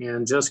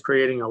 And just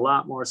creating a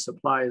lot more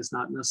supply is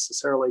not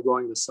necessarily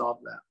going to solve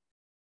that.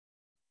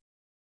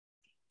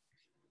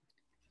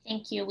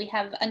 Thank you. We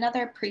have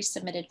another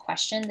pre-submitted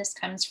question. This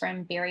comes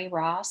from Barry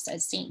Ross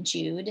at St.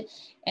 Jude.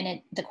 And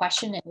the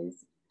question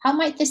is, how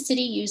might the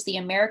city use the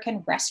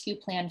American Rescue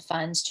Plan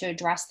funds to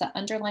address the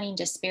underlying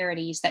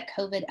disparities that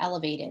COVID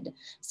elevated,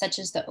 such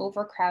as the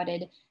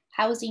overcrowded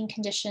housing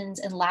conditions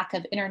and lack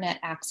of internet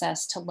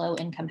access to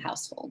low-income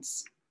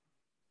households?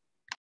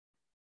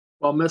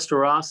 Well,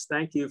 Mr. Ross,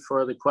 thank you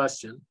for the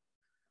question.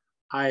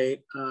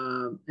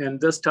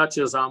 And this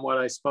touches on what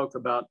I spoke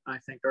about, I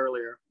think,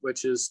 earlier,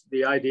 which is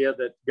the idea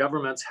that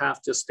governments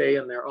have to stay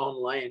in their own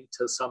lane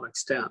to some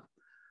extent.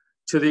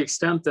 To the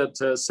extent that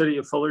the city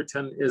of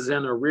Fullerton is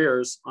in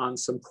arrears on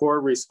some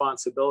core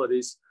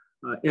responsibilities,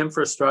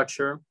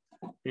 infrastructure,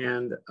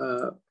 and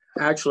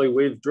actually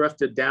we've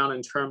drifted down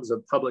in terms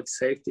of public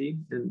safety,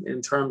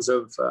 in terms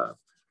of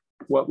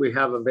what we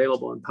have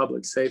available in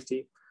public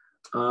safety.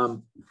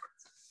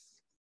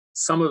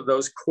 Some of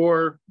those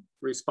core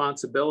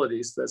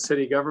responsibilities that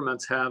city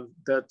governments have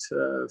that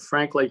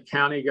frankly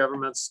county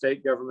government,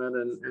 state government,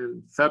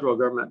 and federal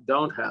government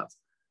don't have.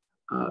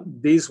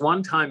 These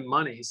one-time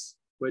monies,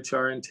 which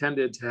are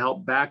intended to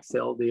help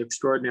backfill the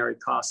extraordinary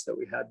costs that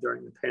we had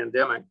during the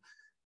pandemic,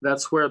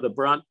 that's where the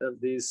brunt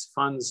of these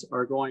funds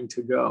are going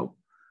to go.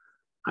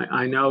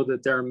 I know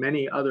that there are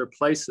many other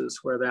places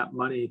where that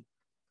money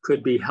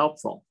could be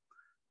helpful,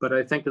 but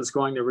I think it's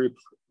going to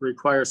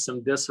require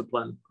some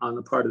discipline on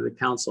the part of the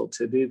council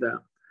to do that.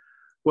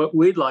 What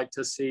we'd like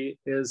to see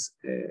is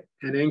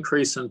an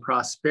increase in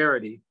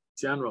prosperity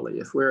generally,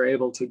 if we're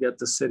able to get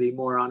the city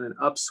more on an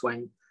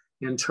upswing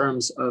in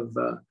terms of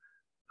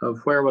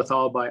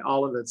wherewithal by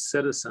all of its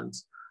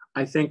citizens,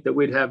 I think that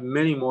we'd have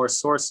many more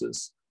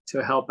sources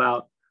to help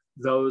out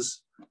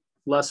those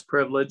less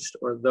privileged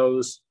or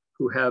those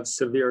who have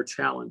severe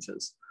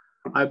challenges.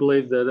 I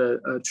believe that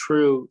a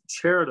true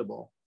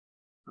charitable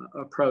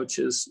approach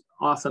is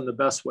often the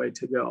best way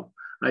to go.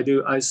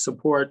 I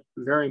support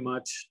very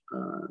much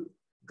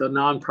the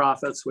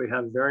nonprofits. We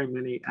have very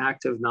many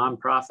active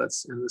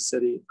nonprofits in the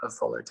city of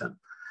Fullerton.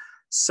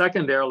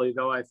 Secondarily,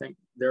 though, I think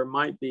there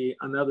might be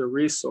another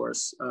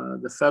resource.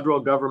 The federal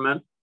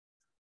government,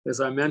 as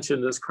I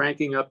mentioned, is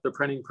cranking up the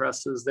printing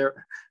presses.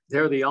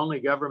 They're the only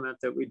government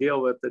that we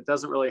deal with that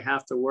doesn't really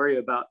have to worry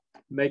about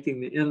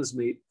making the ends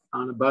meet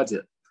on a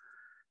budget.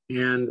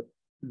 And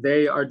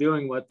they are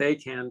doing what they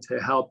can to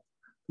help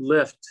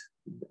lift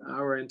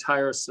our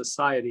entire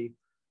society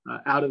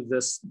out of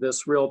this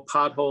real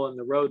pothole in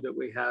the road that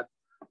we had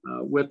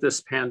with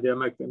this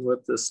pandemic and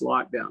with this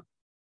lockdown.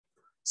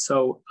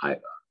 So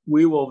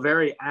we will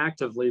very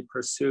actively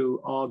pursue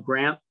all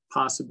grant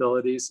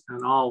possibilities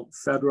and all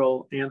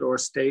federal and or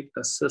state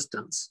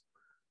assistance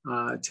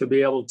to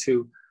be able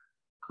to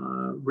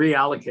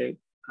reallocate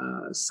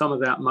some of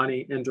that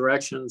money in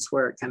directions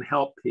where it can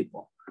help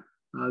people.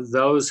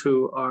 Those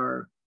who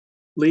are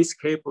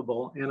least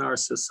capable in our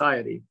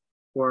society,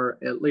 or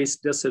at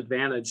least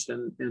disadvantaged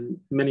in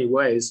many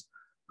ways.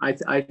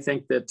 I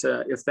think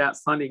that if that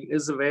funding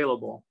is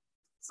available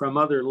from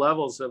other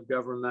levels of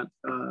government,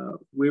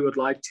 we would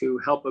like to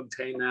help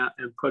obtain that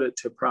and put it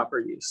to proper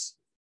use.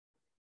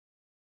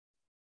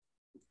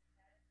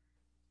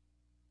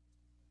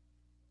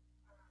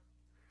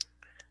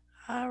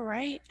 All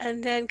right,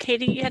 and then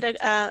Katie, you had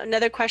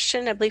another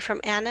question, I believe, from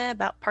Anna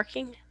about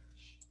parking.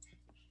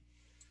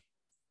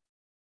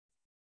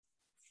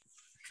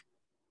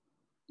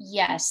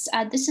 Yes,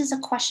 this is a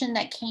question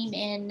that came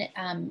in.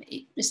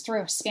 It was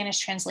through a Spanish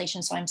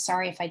translation, so I'm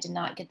sorry if I did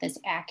not get this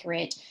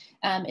accurate.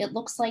 It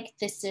looks like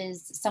this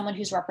is someone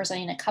who's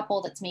representing a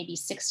couple that's maybe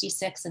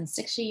 66 and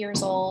 60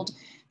 years old.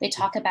 They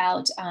talk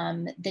about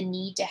the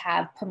need to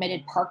have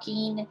permitted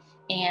parking,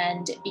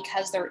 and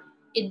because they're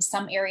in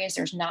some areas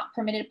there's not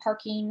permitted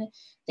parking,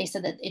 they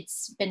said that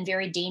it's been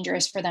very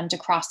dangerous for them to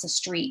cross the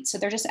street. So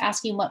they're just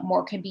asking what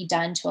more can be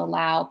done to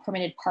allow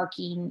permitted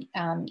parking,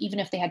 even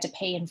if they had to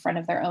pay in front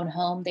of their own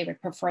home, they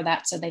would prefer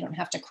that so they don't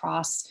have to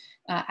cross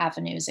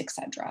avenues,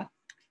 etc.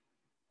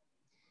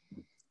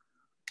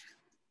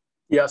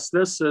 Yes,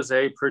 this is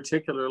a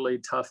particularly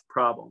tough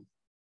problem.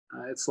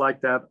 It's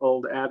like that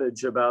old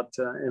adage about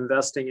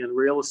investing in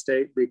real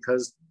estate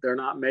because they're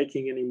not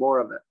making any more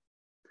of it.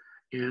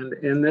 And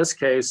in this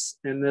case,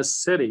 in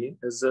this city,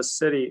 as this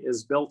city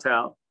is built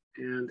out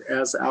and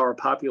as our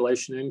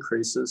population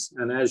increases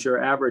and as your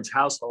average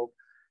household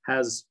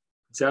has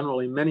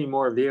generally many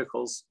more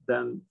vehicles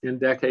than in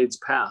decades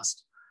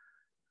past,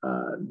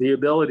 the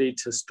ability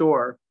to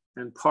store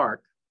and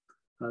park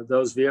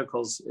those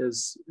vehicles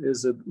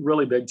is a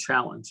really big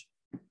challenge.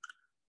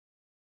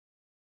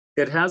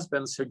 It has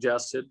been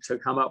suggested to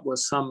come up with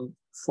some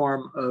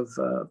form of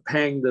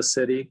paying the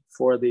city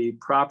for the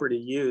property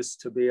use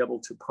to be able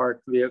to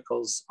park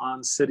vehicles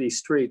on city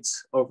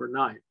streets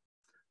overnight.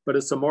 But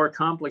it's a more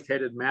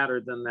complicated matter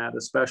than that,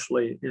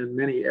 especially in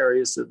many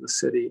areas of the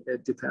city.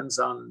 It depends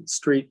on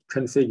street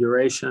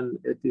configuration.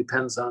 It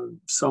depends on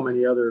so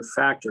many other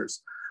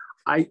factors.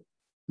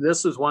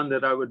 This is one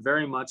that I would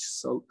very much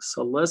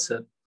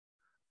solicit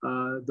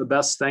the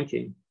best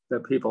thinking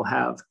that people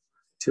have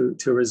to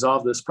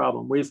resolve this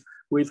problem.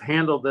 We've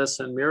handled this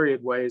in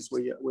myriad ways.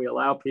 We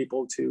allow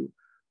people to,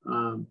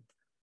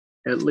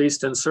 at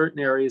least in certain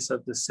areas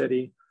of the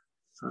city,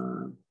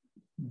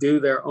 do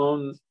their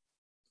own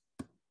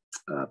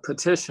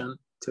petition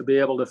to be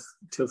able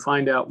to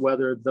find out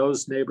whether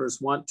those neighbors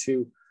want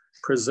to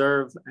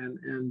preserve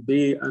and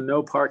be a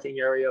no parking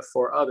area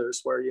for others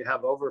where you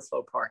have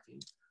overflow parking,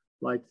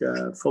 like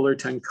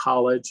Fullerton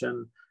College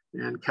and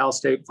Cal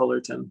State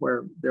Fullerton,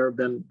 where there have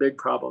been big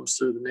problems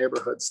through the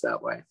neighborhoods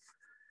that way.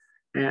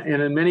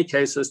 And in many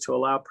cases to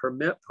allow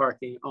permit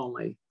parking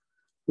only,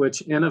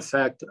 which in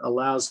effect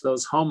allows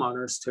those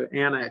homeowners to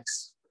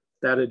annex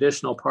that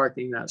additional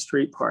parking, that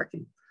street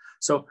parking.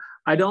 So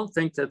I don't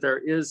think that there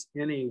is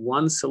any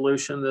one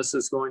solution. This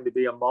is going to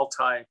be a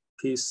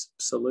multi-piece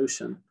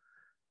solution.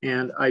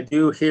 And I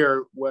do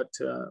hear what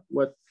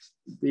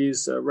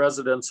these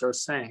residents are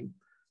saying.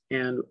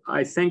 And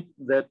I think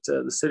that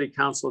the city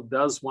council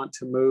does want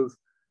to move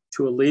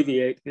to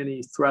alleviate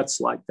any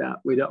threats like that.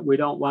 We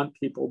don't want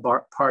people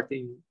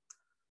parking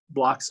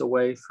blocks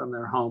away from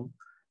their home,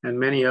 and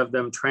many of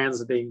them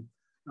transiting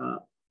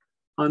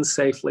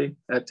unsafely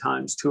at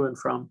times to and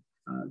from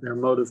their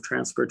mode of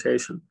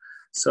transportation.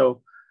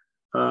 So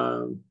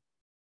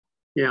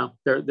yeah,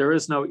 there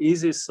is no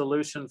easy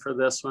solution for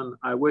this one.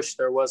 I wish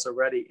there was a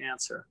ready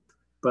answer.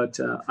 But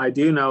I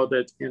do know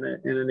that in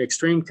an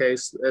extreme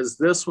case, as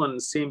this one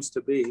seems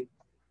to be,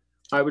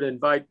 I would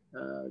invite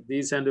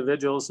these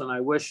individuals, and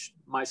I wish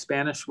my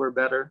Spanish were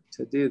better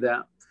to do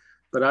that,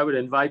 but I would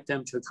invite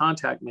them to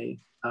contact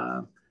me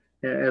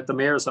at the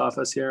mayor's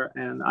office here,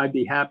 and I'd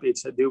be happy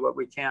to do what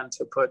we can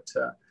to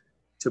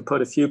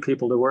put a few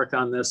people to work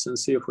on this and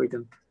see if we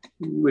can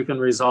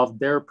resolve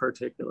their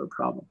particular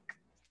problem.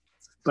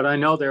 But I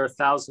know there are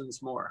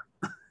thousands more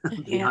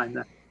behind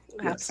that.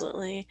 Yes.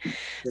 Absolutely.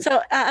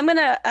 So I'm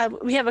gonna,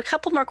 we have a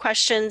couple more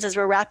questions as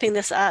we're wrapping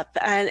this up,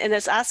 and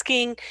it's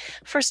asking,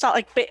 first off,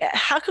 like,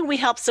 how can we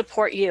help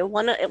support you?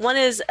 One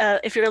is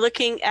if you're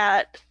looking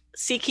at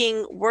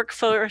seeking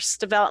workforce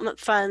development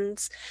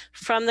funds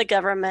from the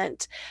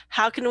government,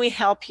 how can we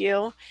help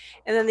you?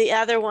 And then the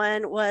other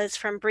one was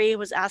from Bree,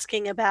 was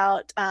asking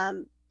about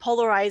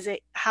polarizing.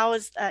 How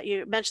is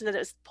you mentioned that it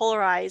was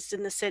polarized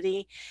in the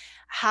city?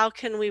 How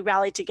can we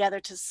rally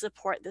together to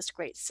support this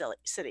great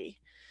city?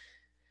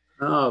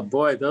 Oh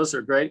boy, those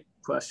are great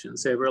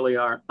questions. They really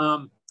are.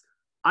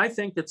 I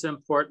think it's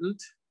important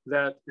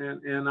that,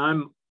 and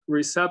I'm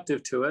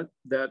receptive to it,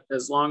 that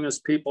as long as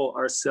people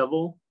are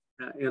civil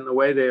in the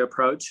way they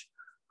approach,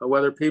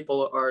 whether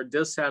people are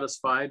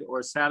dissatisfied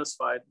or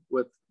satisfied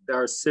with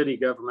our city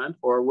government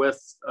or with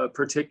a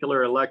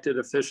particular elected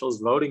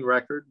official's voting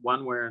record,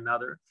 one way or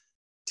another,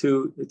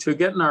 to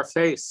get in our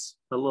face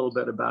a little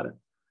bit about it.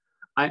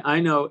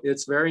 I know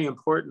it's very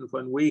important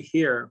when we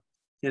hear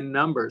in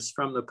numbers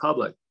from the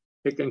public.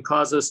 It can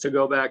cause us to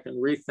go back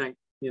and rethink,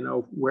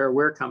 where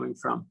we're coming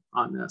from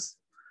on this.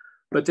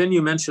 But then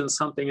you mentioned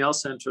something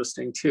else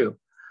interesting too,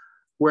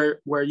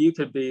 where you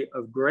could be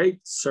of great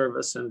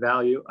service and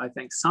value, I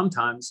think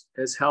sometimes,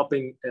 is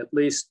helping, at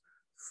least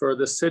for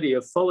the city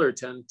of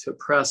Fullerton, to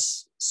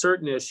press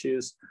certain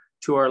issues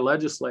to our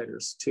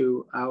legislators,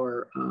 to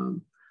our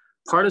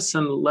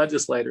partisan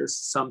legislators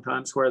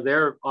sometimes, where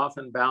they're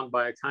often bound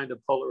by a kind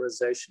of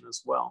polarization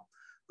as well.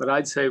 But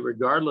I'd say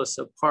regardless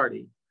of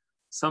party,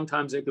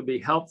 sometimes it could be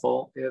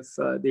helpful if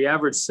the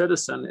average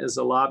citizen is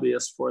a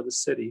lobbyist for the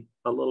city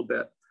a little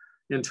bit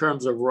in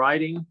terms of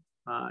writing,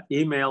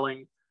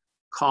 emailing,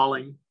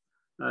 calling,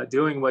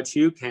 doing what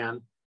you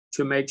can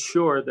to make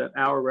sure that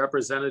our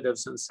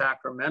representatives in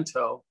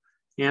Sacramento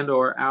and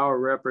or our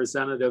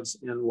representatives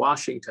in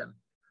Washington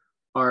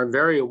are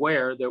very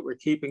aware that we're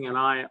keeping an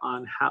eye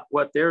on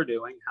what they're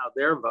doing, how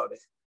they're voting,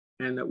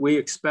 and that we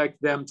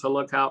expect them to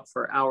look out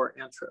for our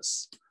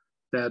interests.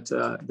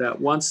 That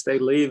once they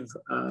leave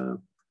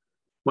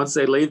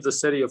the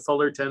city of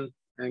Fullerton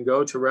and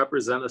go to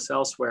represent us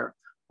elsewhere,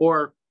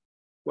 or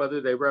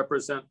whether they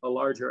represent a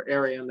larger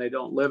area and they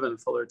don't live in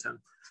Fullerton,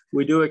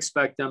 we do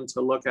expect them to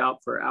look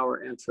out for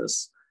our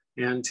interests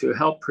and to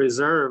help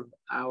preserve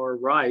our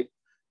right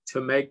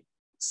to make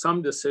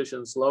some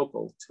decisions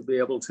local, to be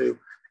able to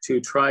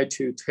try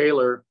to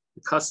tailor,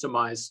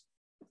 customize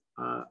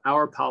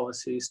our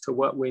policies to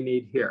what we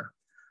need here.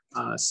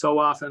 So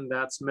often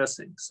that's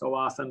missing. So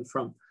often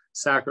from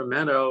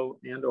Sacramento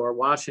and or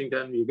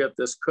Washington, you get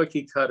this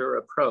cookie cutter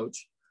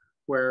approach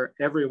where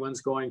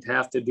everyone's going to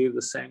have to do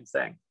the same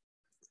thing.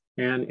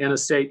 And in a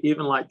state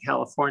even like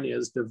California,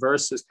 as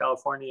diverse as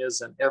California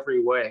is in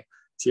every way,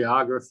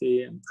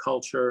 geography and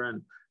culture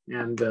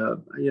and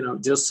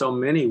just so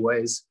many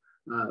ways,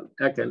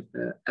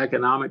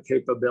 economic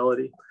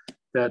capability,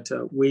 that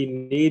we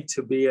need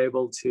to be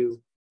able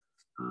to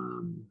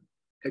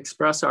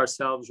express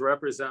ourselves,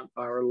 represent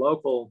our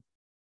local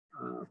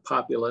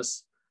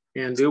populace,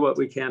 and do what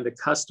we can to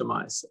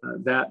customize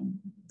that.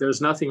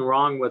 There's nothing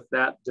wrong with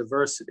that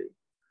diversity.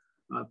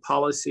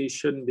 Policy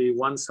shouldn't be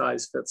one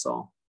size fits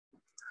all.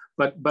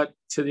 But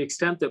to the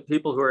extent that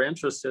people who are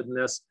interested in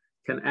this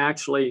can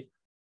actually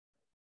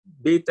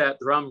beat that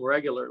drum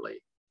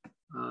regularly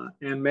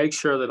and make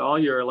sure that all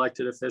your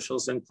elected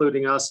officials,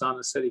 including us on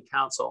the city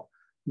council,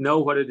 know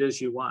what it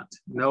is you want,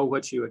 know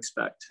what you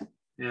expect.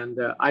 And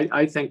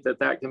I think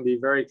that can be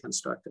very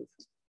constructive.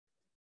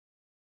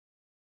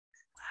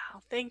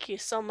 Wow, thank you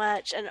so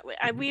much. And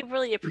we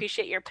really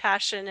appreciate your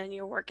passion and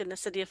your work in the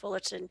city of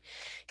Fullerton.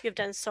 You've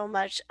done so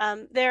much.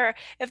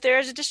 If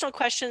there's additional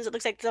questions, it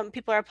looks like some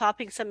people are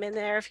popping some in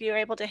there. If you're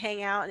able to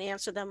hang out and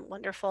answer them,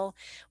 wonderful.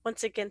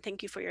 Once again,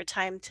 thank you for your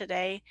time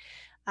today.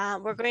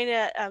 We're going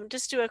to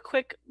just do a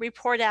quick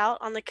report out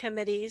on the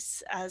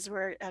committees as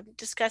we're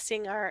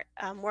discussing our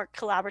work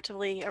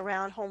collaboratively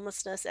around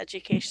homelessness,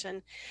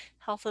 education,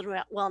 health and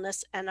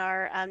wellness, and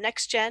our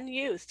next gen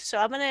youth. So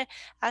I'm going to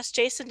ask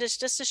Jason just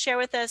to share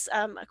with us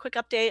a quick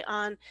update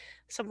on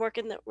some work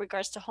in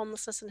regards to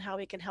homelessness and how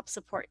we can help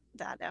support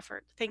that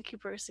effort. Thank you,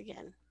 Bruce,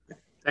 again.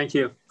 Thank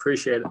you.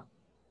 Appreciate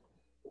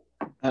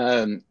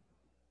it.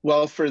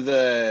 Well, for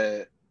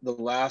the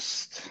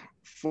last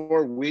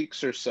 4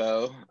 weeks or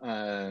so,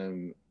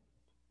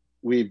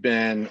 we've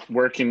been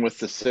working with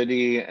the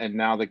city and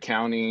now the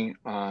county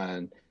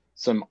on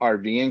some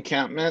RV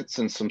encampments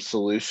and some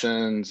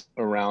solutions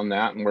around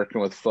that, and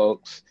working with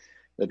folks.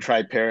 The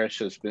Tri-Parish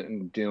has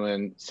been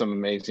doing some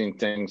amazing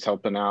things,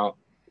 helping out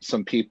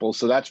some people.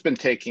 So that's been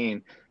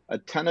taking a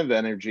ton of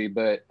energy,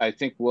 but I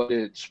think what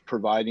it's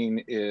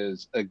providing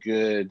is a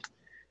good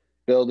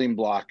building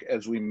block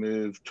as we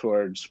move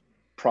towards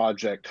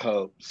Project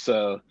Hope.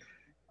 So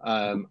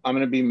I'm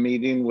going to be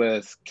meeting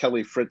with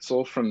Kelly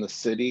Fritzl from the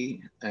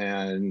city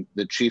and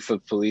the chief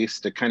of police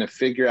to kind of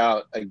figure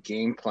out a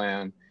game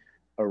plan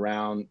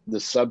around the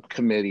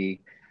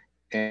subcommittee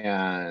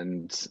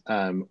and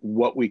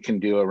what we can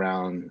do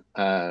around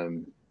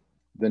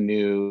the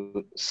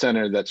new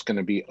center that's going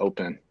to be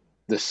open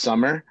this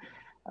summer,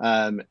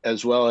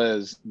 as well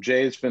as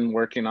Jay's been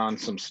working on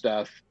some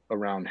stuff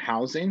around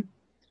housing.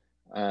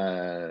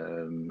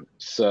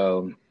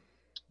 So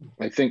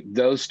I think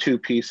those two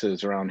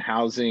pieces around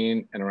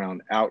housing and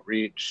around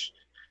outreach,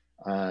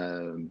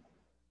 I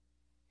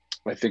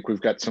think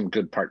we've got some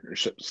good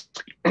partnerships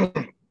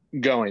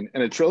going,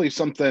 and it's really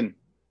something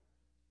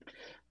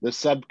the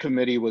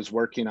subcommittee was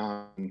working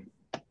on,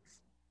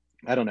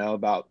 I don't know,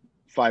 about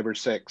 5 or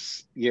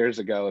 6 years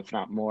ago, if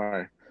not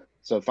more.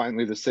 So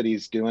finally the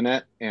city's doing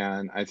it,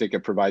 and I think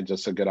it provides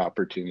us a good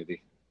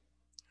opportunity.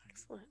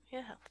 Excellent.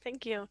 Yeah,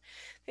 thank you.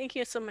 Thank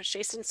you so much,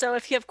 Jason. So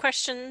if you have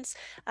questions,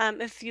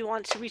 if you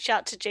want to reach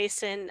out to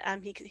Jason,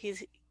 he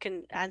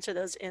can answer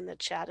those in the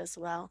chat as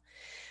well.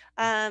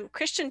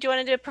 Christian, do you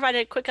want to provide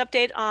a quick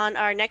update on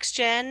our Next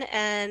Gen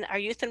and our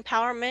youth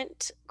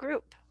empowerment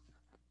group?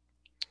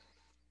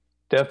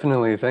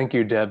 Definitely. Thank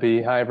you,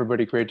 Debbie. Hi,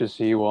 everybody. Great to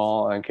see you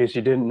all. In case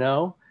you didn't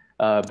know,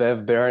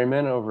 Bev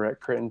Berryman over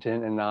at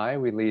Crittenton and I,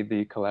 we lead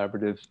the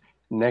collaborative's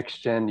Next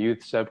Gen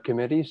Youth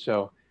Subcommittee.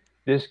 So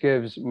this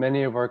gives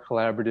many of our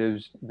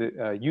collaboratives,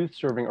 the youth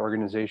serving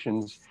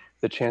organizations,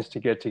 the chance to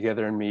get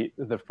together and meet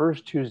the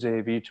first Tuesday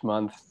of each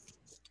month,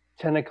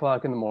 10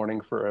 o'clock in the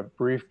morning, for a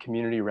brief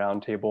community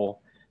roundtable.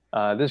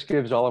 This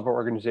gives all of our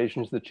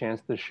organizations the chance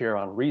to share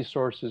on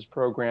resources,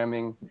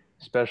 programming,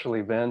 special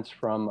events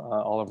from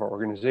all of our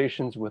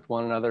organizations with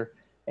one another,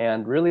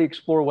 and really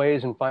explore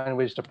ways and find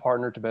ways to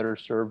partner to better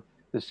serve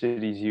the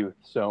city's youth.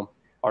 So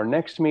our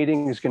next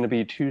meeting is going to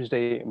be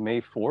Tuesday,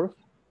 May 4th.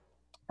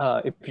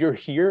 If you're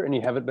here and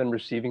you haven't been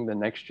receiving the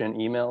Next Gen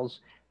emails,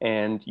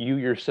 and you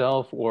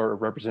yourself or a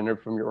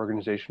representative from your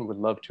organization would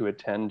love to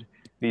attend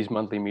these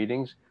monthly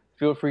meetings,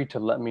 feel free to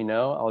let me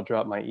know. I'll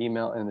drop my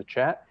email in the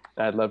chat.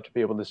 I'd love to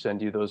be able to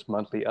send you those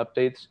monthly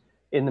updates.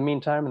 In the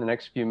meantime, in the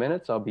next few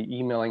minutes, I'll be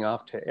emailing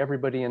off to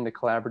everybody in the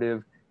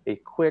collaborative a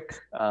quick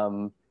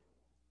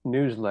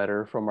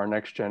newsletter from our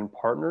Next Gen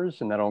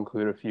partners, and that'll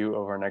include a few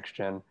of our Next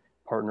Gen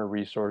partner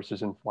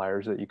resources and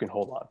flyers that you can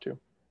hold on to.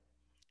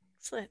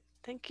 Excellent.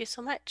 Thank you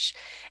so much.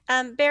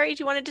 Barry,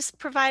 do you want to just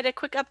provide a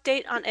quick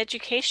update on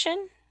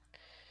education?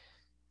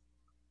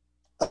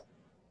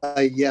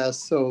 Yes,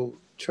 so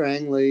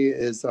Trang Lee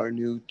is our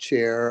new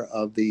chair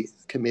of the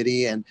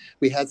committee, and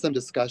we had some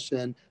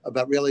discussion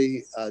about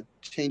really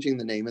changing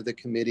the name of the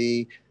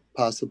committee,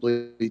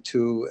 possibly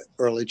to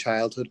Early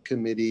Childhood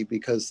Committee,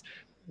 because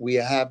we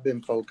have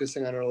been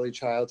focusing on early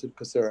childhood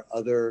because there are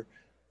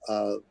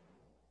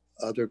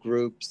other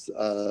groups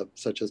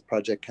such as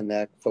Project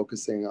Connect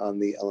focusing on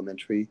the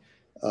elementary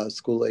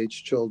school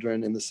age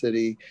children in the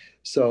city.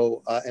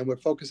 So, and we're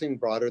focusing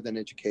broader than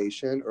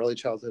education. Early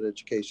childhood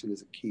education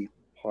is a key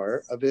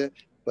part of it,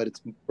 but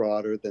it's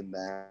broader than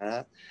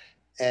that.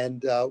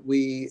 And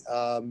we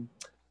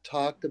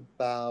talked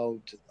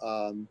about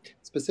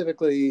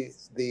specifically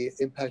the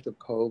impact of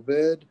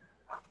COVID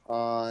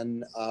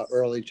on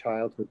early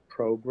childhood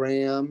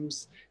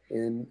programs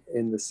in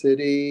the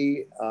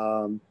city,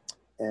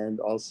 and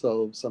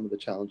also some of the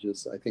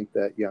challenges I think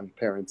that young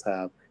parents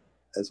have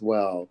as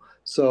well.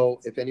 So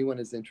if anyone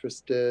is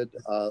interested,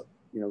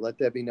 let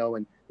Debbie know,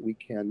 and we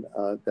can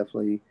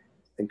definitely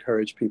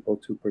encourage people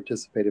to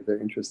participate if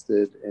they're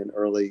interested in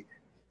early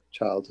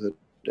childhood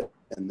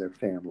and their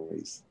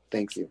families.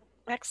 Thank you.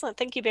 Excellent.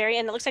 Thank you, Barry.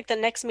 And it looks like the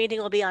next meeting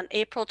will be on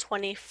April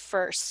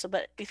 21st. So,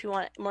 but if you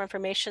want more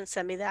information,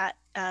 send me that.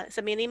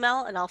 Send me an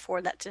email and I'll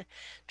forward that to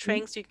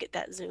Trang so you get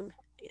that Zoom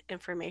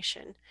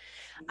information.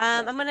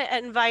 I'm going to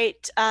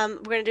invite, we're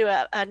going to do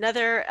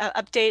another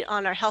update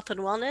on our health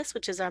and wellness,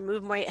 which is our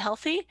Move More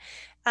Healthy.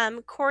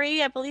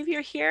 Corey, I believe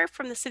you're here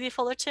from the city of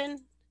Fullerton.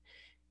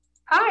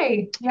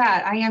 Hi,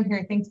 yeah, I am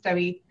here. Thanks,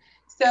 Debbie.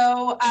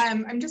 So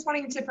I'm just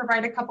wanting to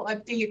provide a couple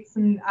updates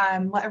and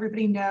let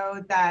everybody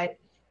know that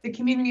the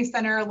community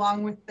center,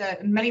 along with the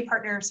many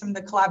partners from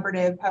the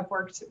collaborative, have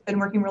been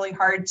working really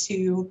hard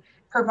to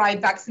provide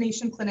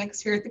vaccination clinics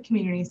here at the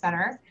community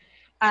center.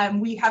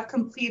 We have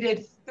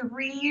completed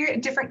 3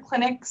 different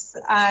clinics.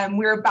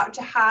 We're about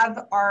to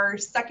have our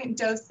second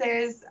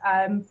doses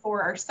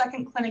for our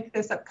second clinic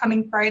this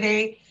upcoming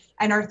Friday,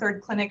 and our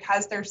third clinic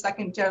has their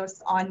second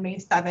dose on May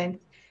 7th.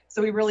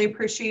 So we really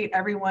appreciate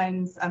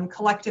everyone's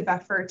collective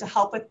effort to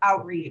help with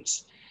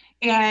outreach.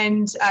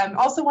 And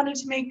also wanted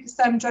to make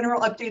some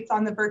general updates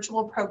on the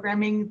virtual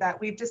programming that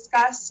we've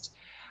discussed.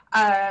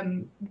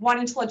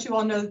 Wanted to let you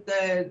all know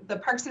that the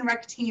Parks and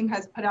Rec team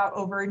has put out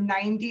over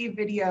 90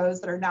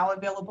 videos that are now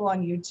available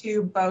on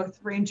YouTube, both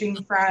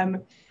ranging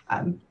from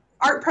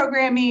art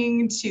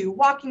programming to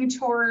walking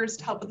tours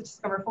to help with the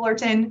Discover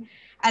Fullerton.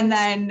 And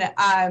then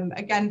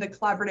again, the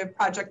collaborative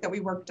project that we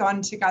worked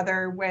on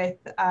together with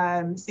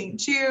St.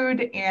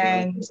 Jude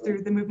and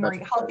through the Move More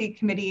Healthy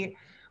Committee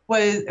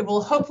it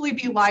will hopefully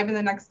be live in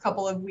the next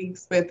couple of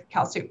weeks with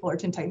Cal State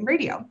Fullerton Titan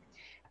Radio.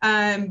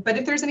 But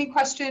if there's any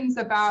questions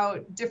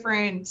about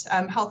different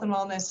health and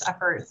wellness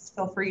efforts,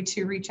 feel free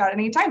to reach out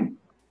anytime.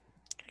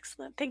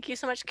 Excellent. Thank you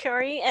so much,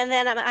 Carrie. And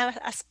then I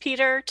asked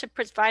Peter to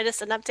provide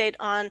us an update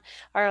on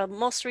our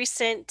most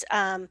recent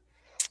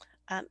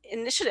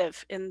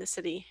initiative in the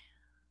city.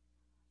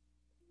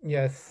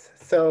 Yes.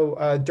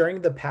 So during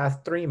the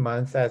past 3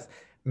 months, as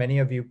many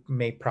of you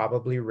may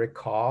probably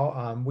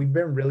recall, we've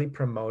been really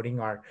promoting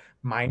our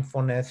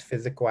mindfulness,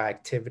 physical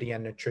activity,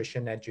 and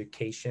nutrition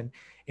education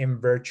in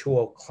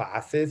virtual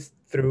classes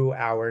through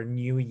our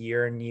New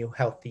Year, New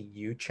Healthy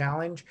You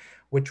Challenge,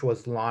 which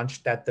was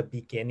launched at the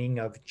beginning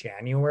of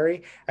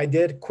January. I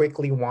did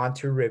quickly want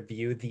to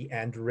review the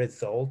end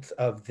results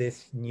of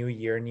this New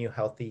Year, New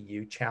Healthy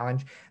You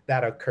Challenge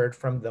that occurred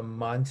from the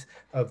month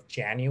of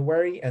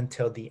January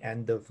until the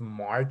end of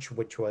March,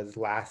 which was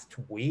last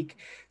week.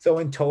 So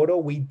in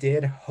total, we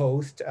did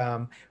host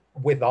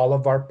with all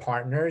of our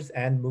partners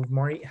and Move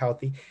More Eat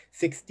Healthy,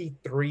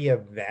 63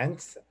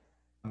 events.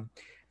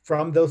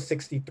 From those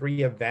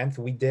 63 events,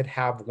 we did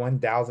have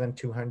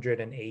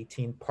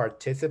 1,218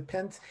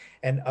 participants.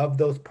 And of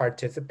those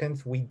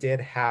participants, we did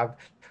have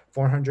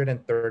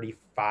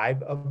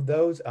 435 of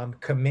those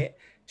commit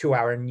to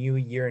our New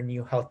Year,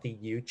 New Healthy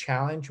You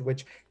Challenge,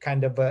 which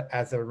kind of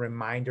as a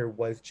reminder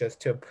was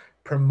just to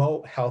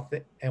promote health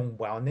and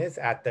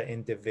wellness at the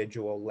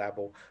individual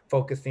level,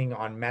 focusing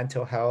on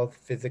mental health,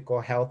 physical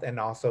health, and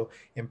also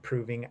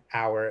improving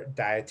our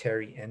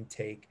dietary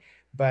intake.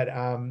 But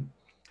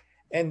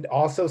and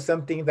also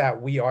something that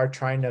we are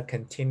trying to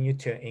continue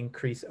to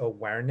increase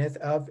awareness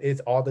of is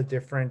all the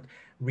different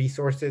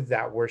resources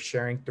that we're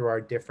sharing through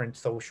our different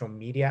social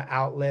media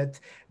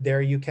outlets.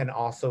 There you can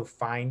also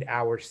find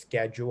our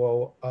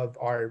schedule of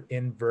our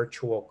in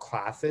virtual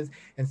classes.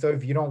 And so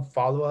if you don't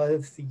follow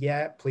us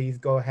yet, please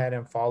go ahead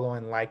and follow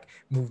and like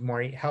Move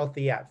More Eat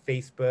Healthy at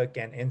Facebook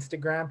and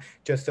Instagram,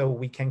 just so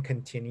we can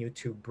continue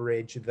to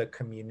bridge the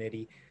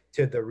community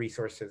to the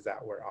resources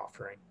that we're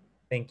offering.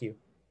 Thank you.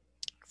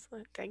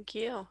 Excellent. Thank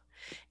you.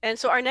 And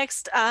so our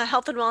next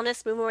Health and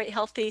Wellness Move More Eat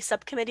Healthy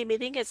subcommittee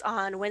meeting is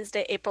on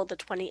Wednesday, April the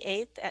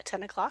 28th at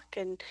 10 o'clock.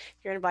 And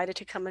you're invited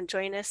to come and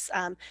join us.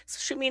 So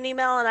shoot me an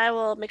email and I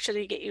will make sure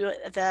to get you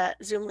the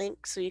Zoom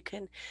link so you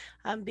can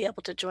be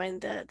able to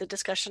join the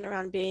discussion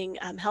around being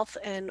health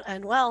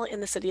and well in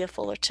the city of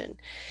Fullerton.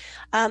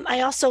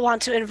 I also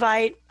want to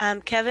invite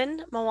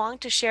Kevin Mawang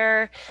to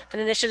share an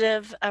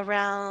initiative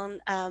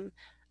around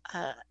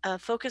a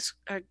focus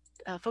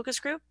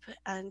group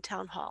and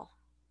town hall.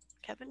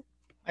 Kevin?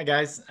 Hi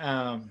guys,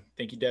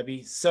 thank you,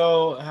 Debbie.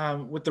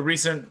 So with the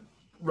recent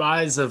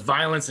rise of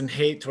violence and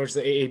hate towards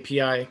the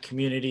AAPI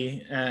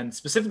community, and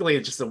specifically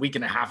just a week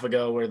and a half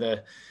ago where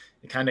it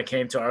kind of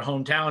came to our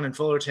hometown in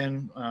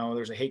Fullerton,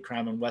 there's a hate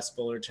crime in West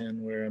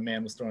Fullerton where a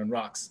man was throwing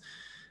rocks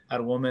at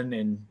a woman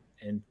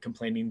and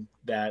complaining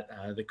that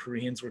the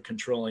Koreans were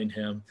controlling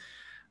him.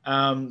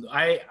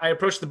 I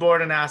approached the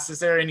board and asked, is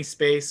there any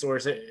space or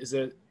is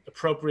it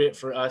appropriate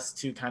for us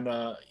to kind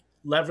of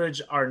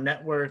leverage our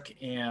network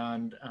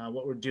and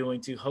what we're doing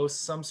to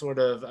host some sort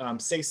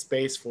of safe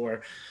space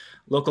for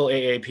local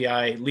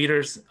AAPI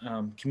leaders,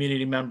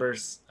 community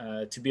members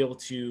to be able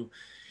to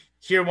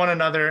hear one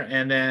another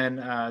and then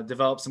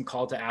develop some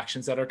call to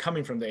actions that are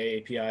coming from the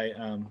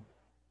AAPI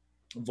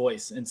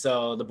voice. And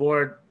so the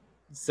board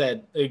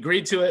said, they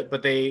agreed to it,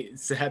 but they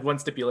had one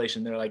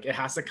stipulation. They're like, it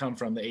has to come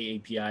from the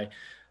AAPI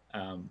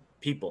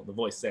people, the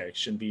voice there. It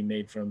shouldn't be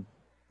made from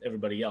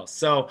everybody else.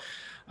 So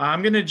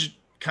I'm going to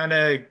kind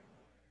of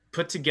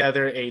put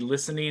together a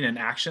listening and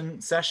action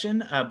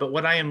session, but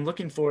what I am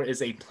looking for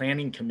is a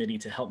planning committee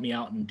to help me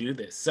out and do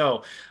this.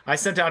 So I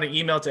sent out an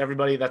email to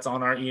everybody that's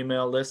on our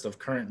email list of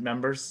current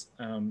members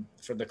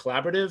for the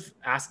collaborative,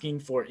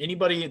 asking for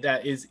anybody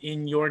that is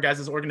in your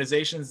guys'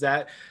 organizations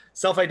that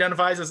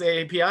self-identifies as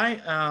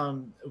AAPI.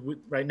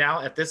 Right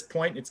now, at this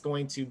point, it's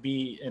going to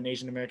be an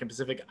Asian American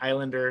Pacific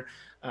Islander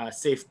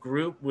safe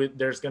group.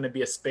 There's going to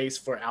be a space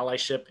for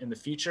allyship in the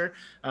future,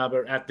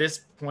 but at this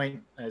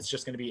point, it's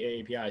just going to be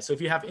AAPI. So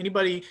if you have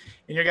anybody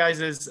in your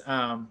guys'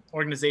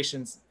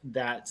 organizations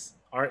that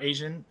are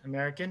Asian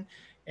American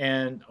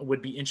and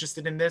would be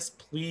interested in this,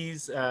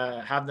 please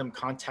have them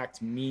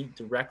contact me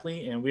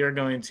directly. And we are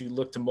going to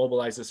look to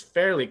mobilize this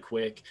fairly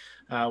quick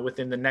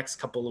within the next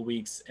couple of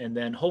weeks, and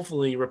then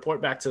hopefully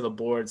report back to the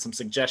board some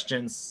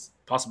suggestions,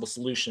 possible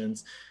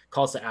solutions,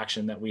 calls to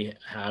action that we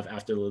have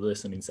after the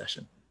listening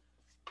session.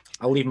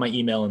 I'll leave my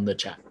email in the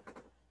chat.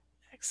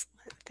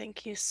 Excellent.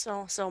 Thank you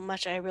so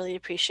much. I really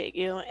appreciate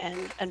you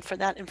and for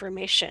that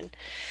information.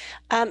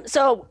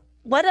 So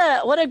what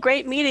a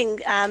great meeting,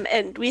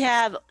 and we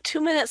have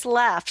 2 minutes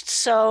left.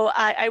 So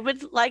I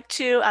would like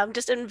to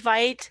just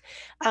invite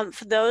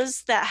for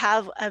those that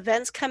have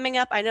events coming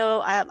up. I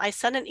know I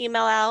sent an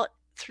email out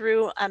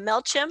through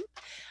MailChimp,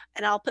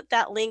 and I'll put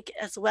that link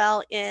as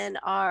well in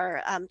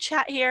our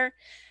chat here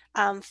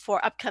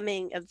for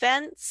upcoming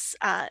events.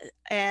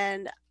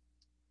 And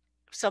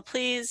so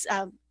please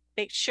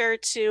make sure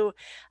to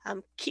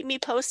keep me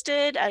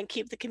posted and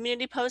keep the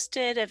community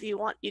posted. If you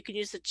want, you can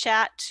use the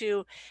chat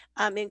to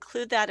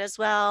include that as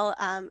well,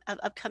 of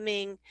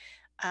upcoming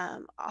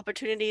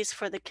opportunities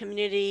for the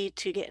community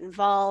to get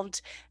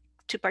involved,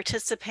 to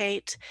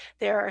participate.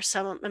 There are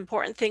some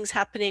important things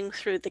happening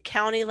through the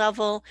county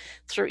level,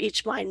 through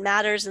Each Mind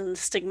Matters and the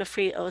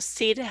Stigma-Free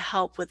OC to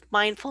help with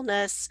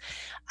mindfulness.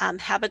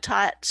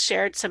 Habitat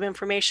shared some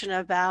information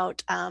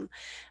about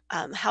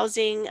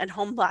housing and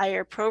home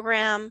buyer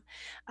program.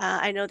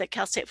 I know that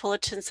Cal State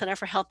Fullerton Center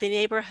for Healthy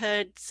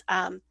Neighborhoods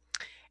had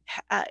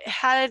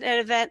an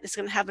event. It's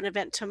going to have an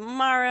event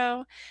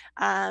tomorrow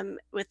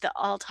with the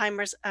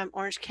Alzheimer's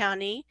Orange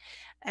County.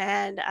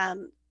 And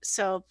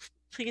so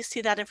please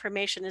see that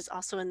information is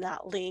also in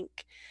that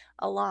link,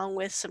 along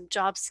with some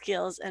job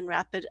skills and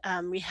rapid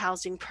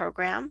rehousing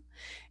program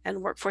and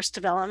workforce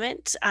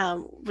development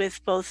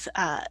with both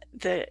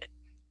the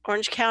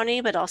Orange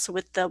County, but also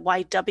with the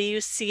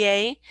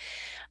YWCA.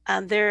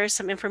 There's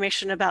some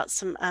information about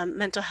some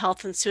mental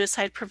health and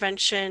suicide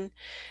prevention,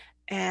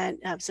 and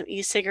some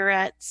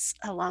e-cigarettes,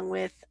 along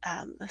with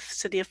the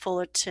City of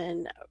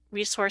Fullerton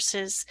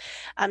resources.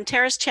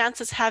 Terrace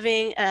Chance is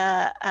having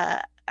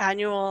a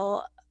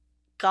annual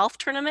golf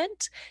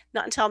tournament,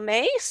 not until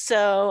May,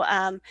 so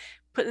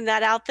putting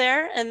that out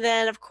there. And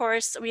then, of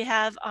course, we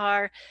have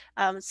our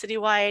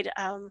citywide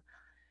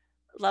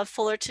Love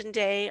Fullerton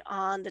Day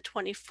on the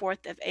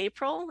 24th of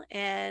April,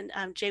 and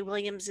Jay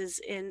Williams is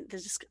in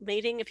the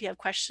meeting. If you have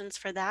questions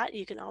for that,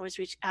 you can always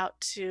reach out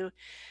to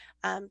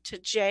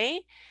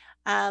Jay.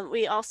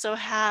 We also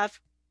have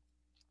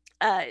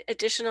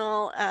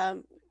additional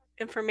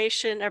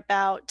information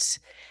about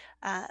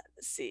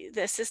the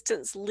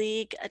Assistance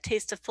League, A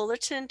Taste of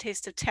Fullerton,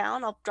 Taste of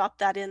Town. I'll drop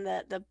that in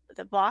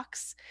the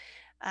box.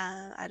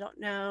 I don't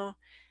know.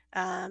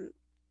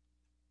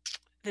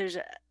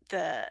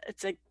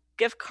 It's a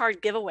gift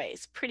card giveaway.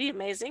 It's pretty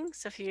amazing.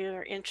 So if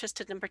you're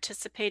interested in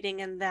participating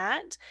in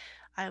that,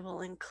 I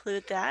will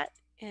include that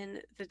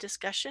in the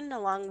discussion,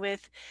 along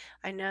with,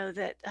 I know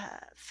that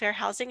Fair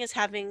Housing is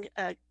having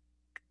a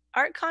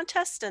art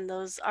contest, and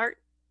those art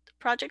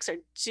projects are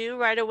due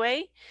right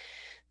away.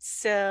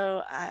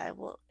 So I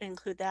will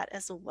include that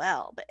as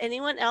well. But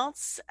anyone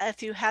else,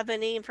 if you have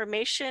any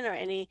information or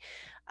any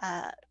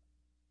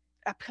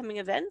upcoming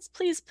events,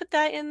 please put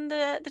that in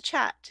the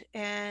chat.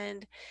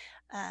 And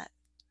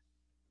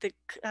the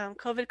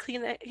COVID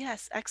clean,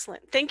 yes,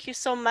 excellent. Thank you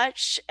so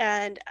much.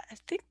 And I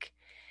think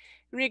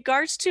in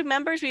regards to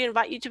members, we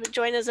invite you to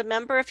join as a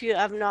member. If you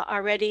have not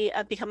already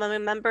become a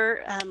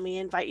member, we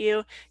invite you.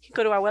 You can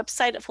go to our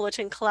website at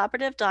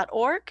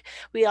fullertoncollaborative.org.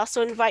 We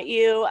also invite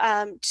you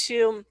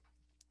to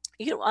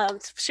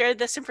share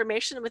this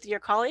information with your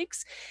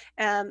colleagues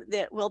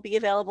that will be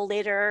available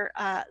later,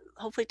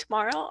 hopefully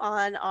tomorrow,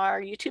 on our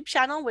YouTube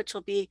channel, which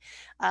will be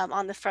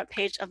on the front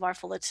page of our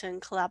Fullerton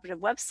Collaborative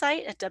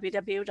website at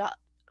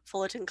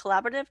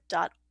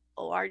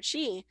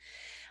www.fullertoncollaborative.org.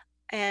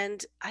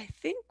 And I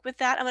think with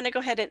that, I'm going to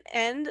go ahead and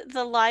end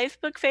the live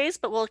book phase,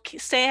 but we'll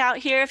stay out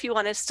here if you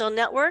want to still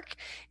network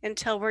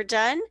until we're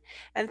done.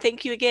 And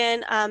thank you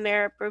again,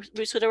 Mayor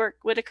Bruce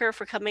Whitaker,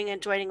 for coming and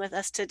joining with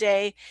us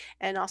today,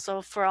 and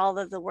also for all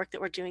of the work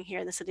that we're doing here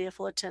in the City of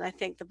Fullerton. I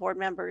thank the board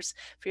members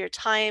for your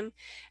time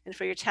and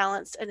for your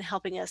talents and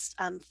helping us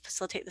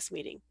facilitate this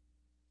meeting.